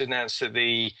like to announce that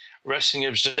the Wrestling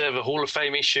Observer Hall of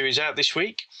Fame issue is out this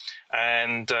week.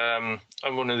 And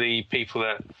I'm one of the people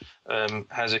that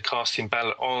has a casting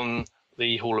ballot on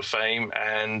the Hall of Fame,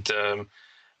 and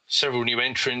several new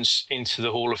entrants into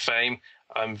the Hall of Fame.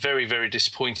 I'm very, very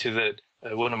disappointed that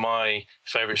one of my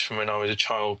favourites from when I was a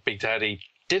child, Big Daddy,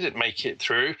 didn't make it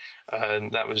through.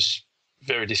 That was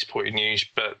very disappointing news.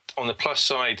 But on the plus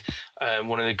side,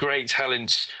 one of the great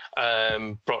talents,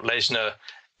 Brock Lesnar,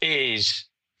 is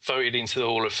voted into the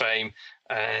Hall of Fame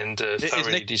and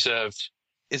thoroughly deserved.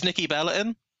 Is Nikki Bella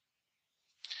in?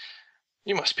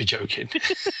 You must be joking.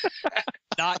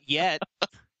 Not yet.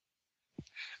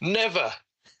 Never.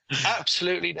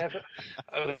 Absolutely never.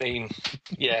 I mean,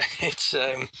 yeah, it's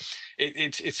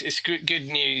good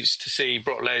news to see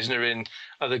Brock Lesnar in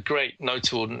other great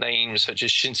notable names such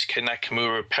as Shinsuke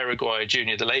Nakamura, Paraguay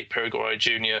Jr., the late Paraguay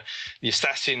Jr., the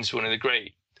Assassins, one of the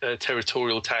great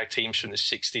territorial tag teams from the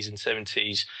 60s and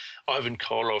 70s, Ivan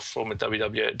Koloff, former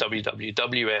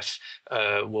WWF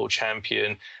world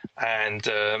champion, and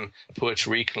Puerto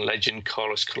Rican legend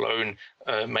Carlos Colon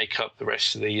make up the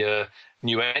rest of the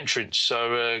new entrants.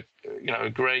 So, a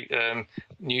great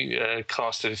new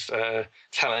cast of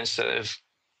talents that have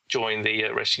joined the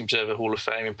Wrestling Observer Hall of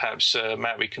Fame. And perhaps,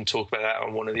 Matt, we can talk about that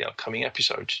on one of the upcoming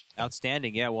episodes.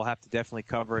 Outstanding. Yeah, we'll have to definitely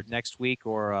cover it next week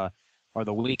or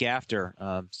the week after.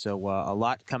 So a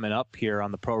lot coming up here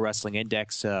on the Pro Wrestling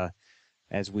Index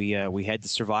as we head to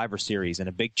Survivor Series, and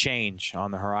a big change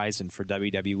on the horizon for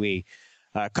WWE.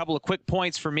 A couple of quick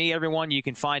points for me, everyone. You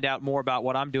can find out more about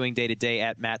what I'm doing day to day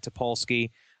at Matt Topolsky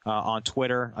on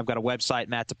Twitter. I've got a website,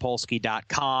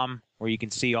 matttopolsky.com, where you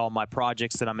can see all my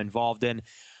projects that I'm involved in.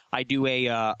 I do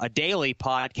a daily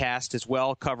podcast as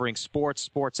well, covering sports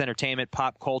entertainment,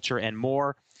 pop culture, and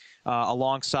more.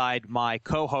 Alongside my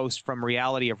co-host from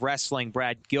Reality of Wrestling,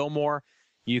 Brad Gilmore.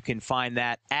 You can find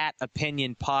that at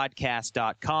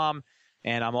opinionpodcast.com.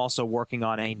 And I'm also working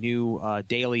on a new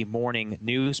daily morning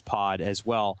news pod as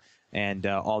well. And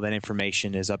all that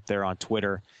information is up there on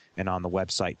Twitter and on the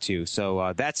website too.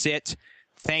 So that's it.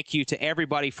 Thank you to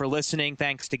everybody for listening.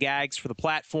 Thanks to Gags for the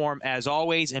platform, as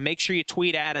always. And make sure you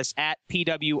tweet at us at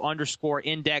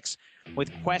PW_Index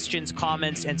with questions,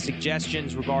 comments, and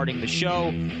suggestions regarding the show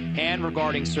and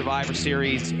regarding Survivor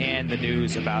Series and the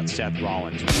news about Seth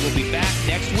Rollins. We'll be back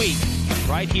next week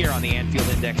right here on the Anfield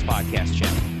Index podcast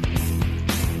channel.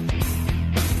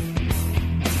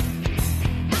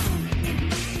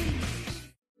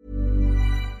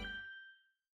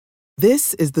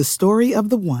 This is the story of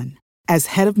the one. As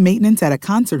head of maintenance at a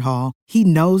concert hall, he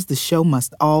knows the show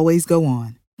must always go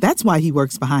on. That's why he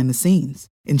works behind the scenes,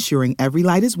 ensuring every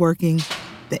light is working,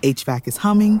 the HVAC is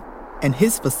humming, and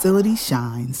his facility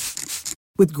shines.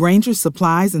 With Grainger's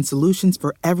supplies and solutions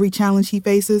for every challenge he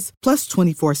faces, plus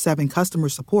 24/7 customer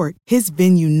support, his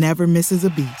venue never misses a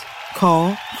beat.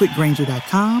 Call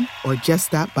quickgrainger.com or just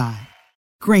stop by.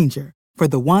 Grainger, for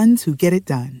the ones who get it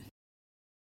done.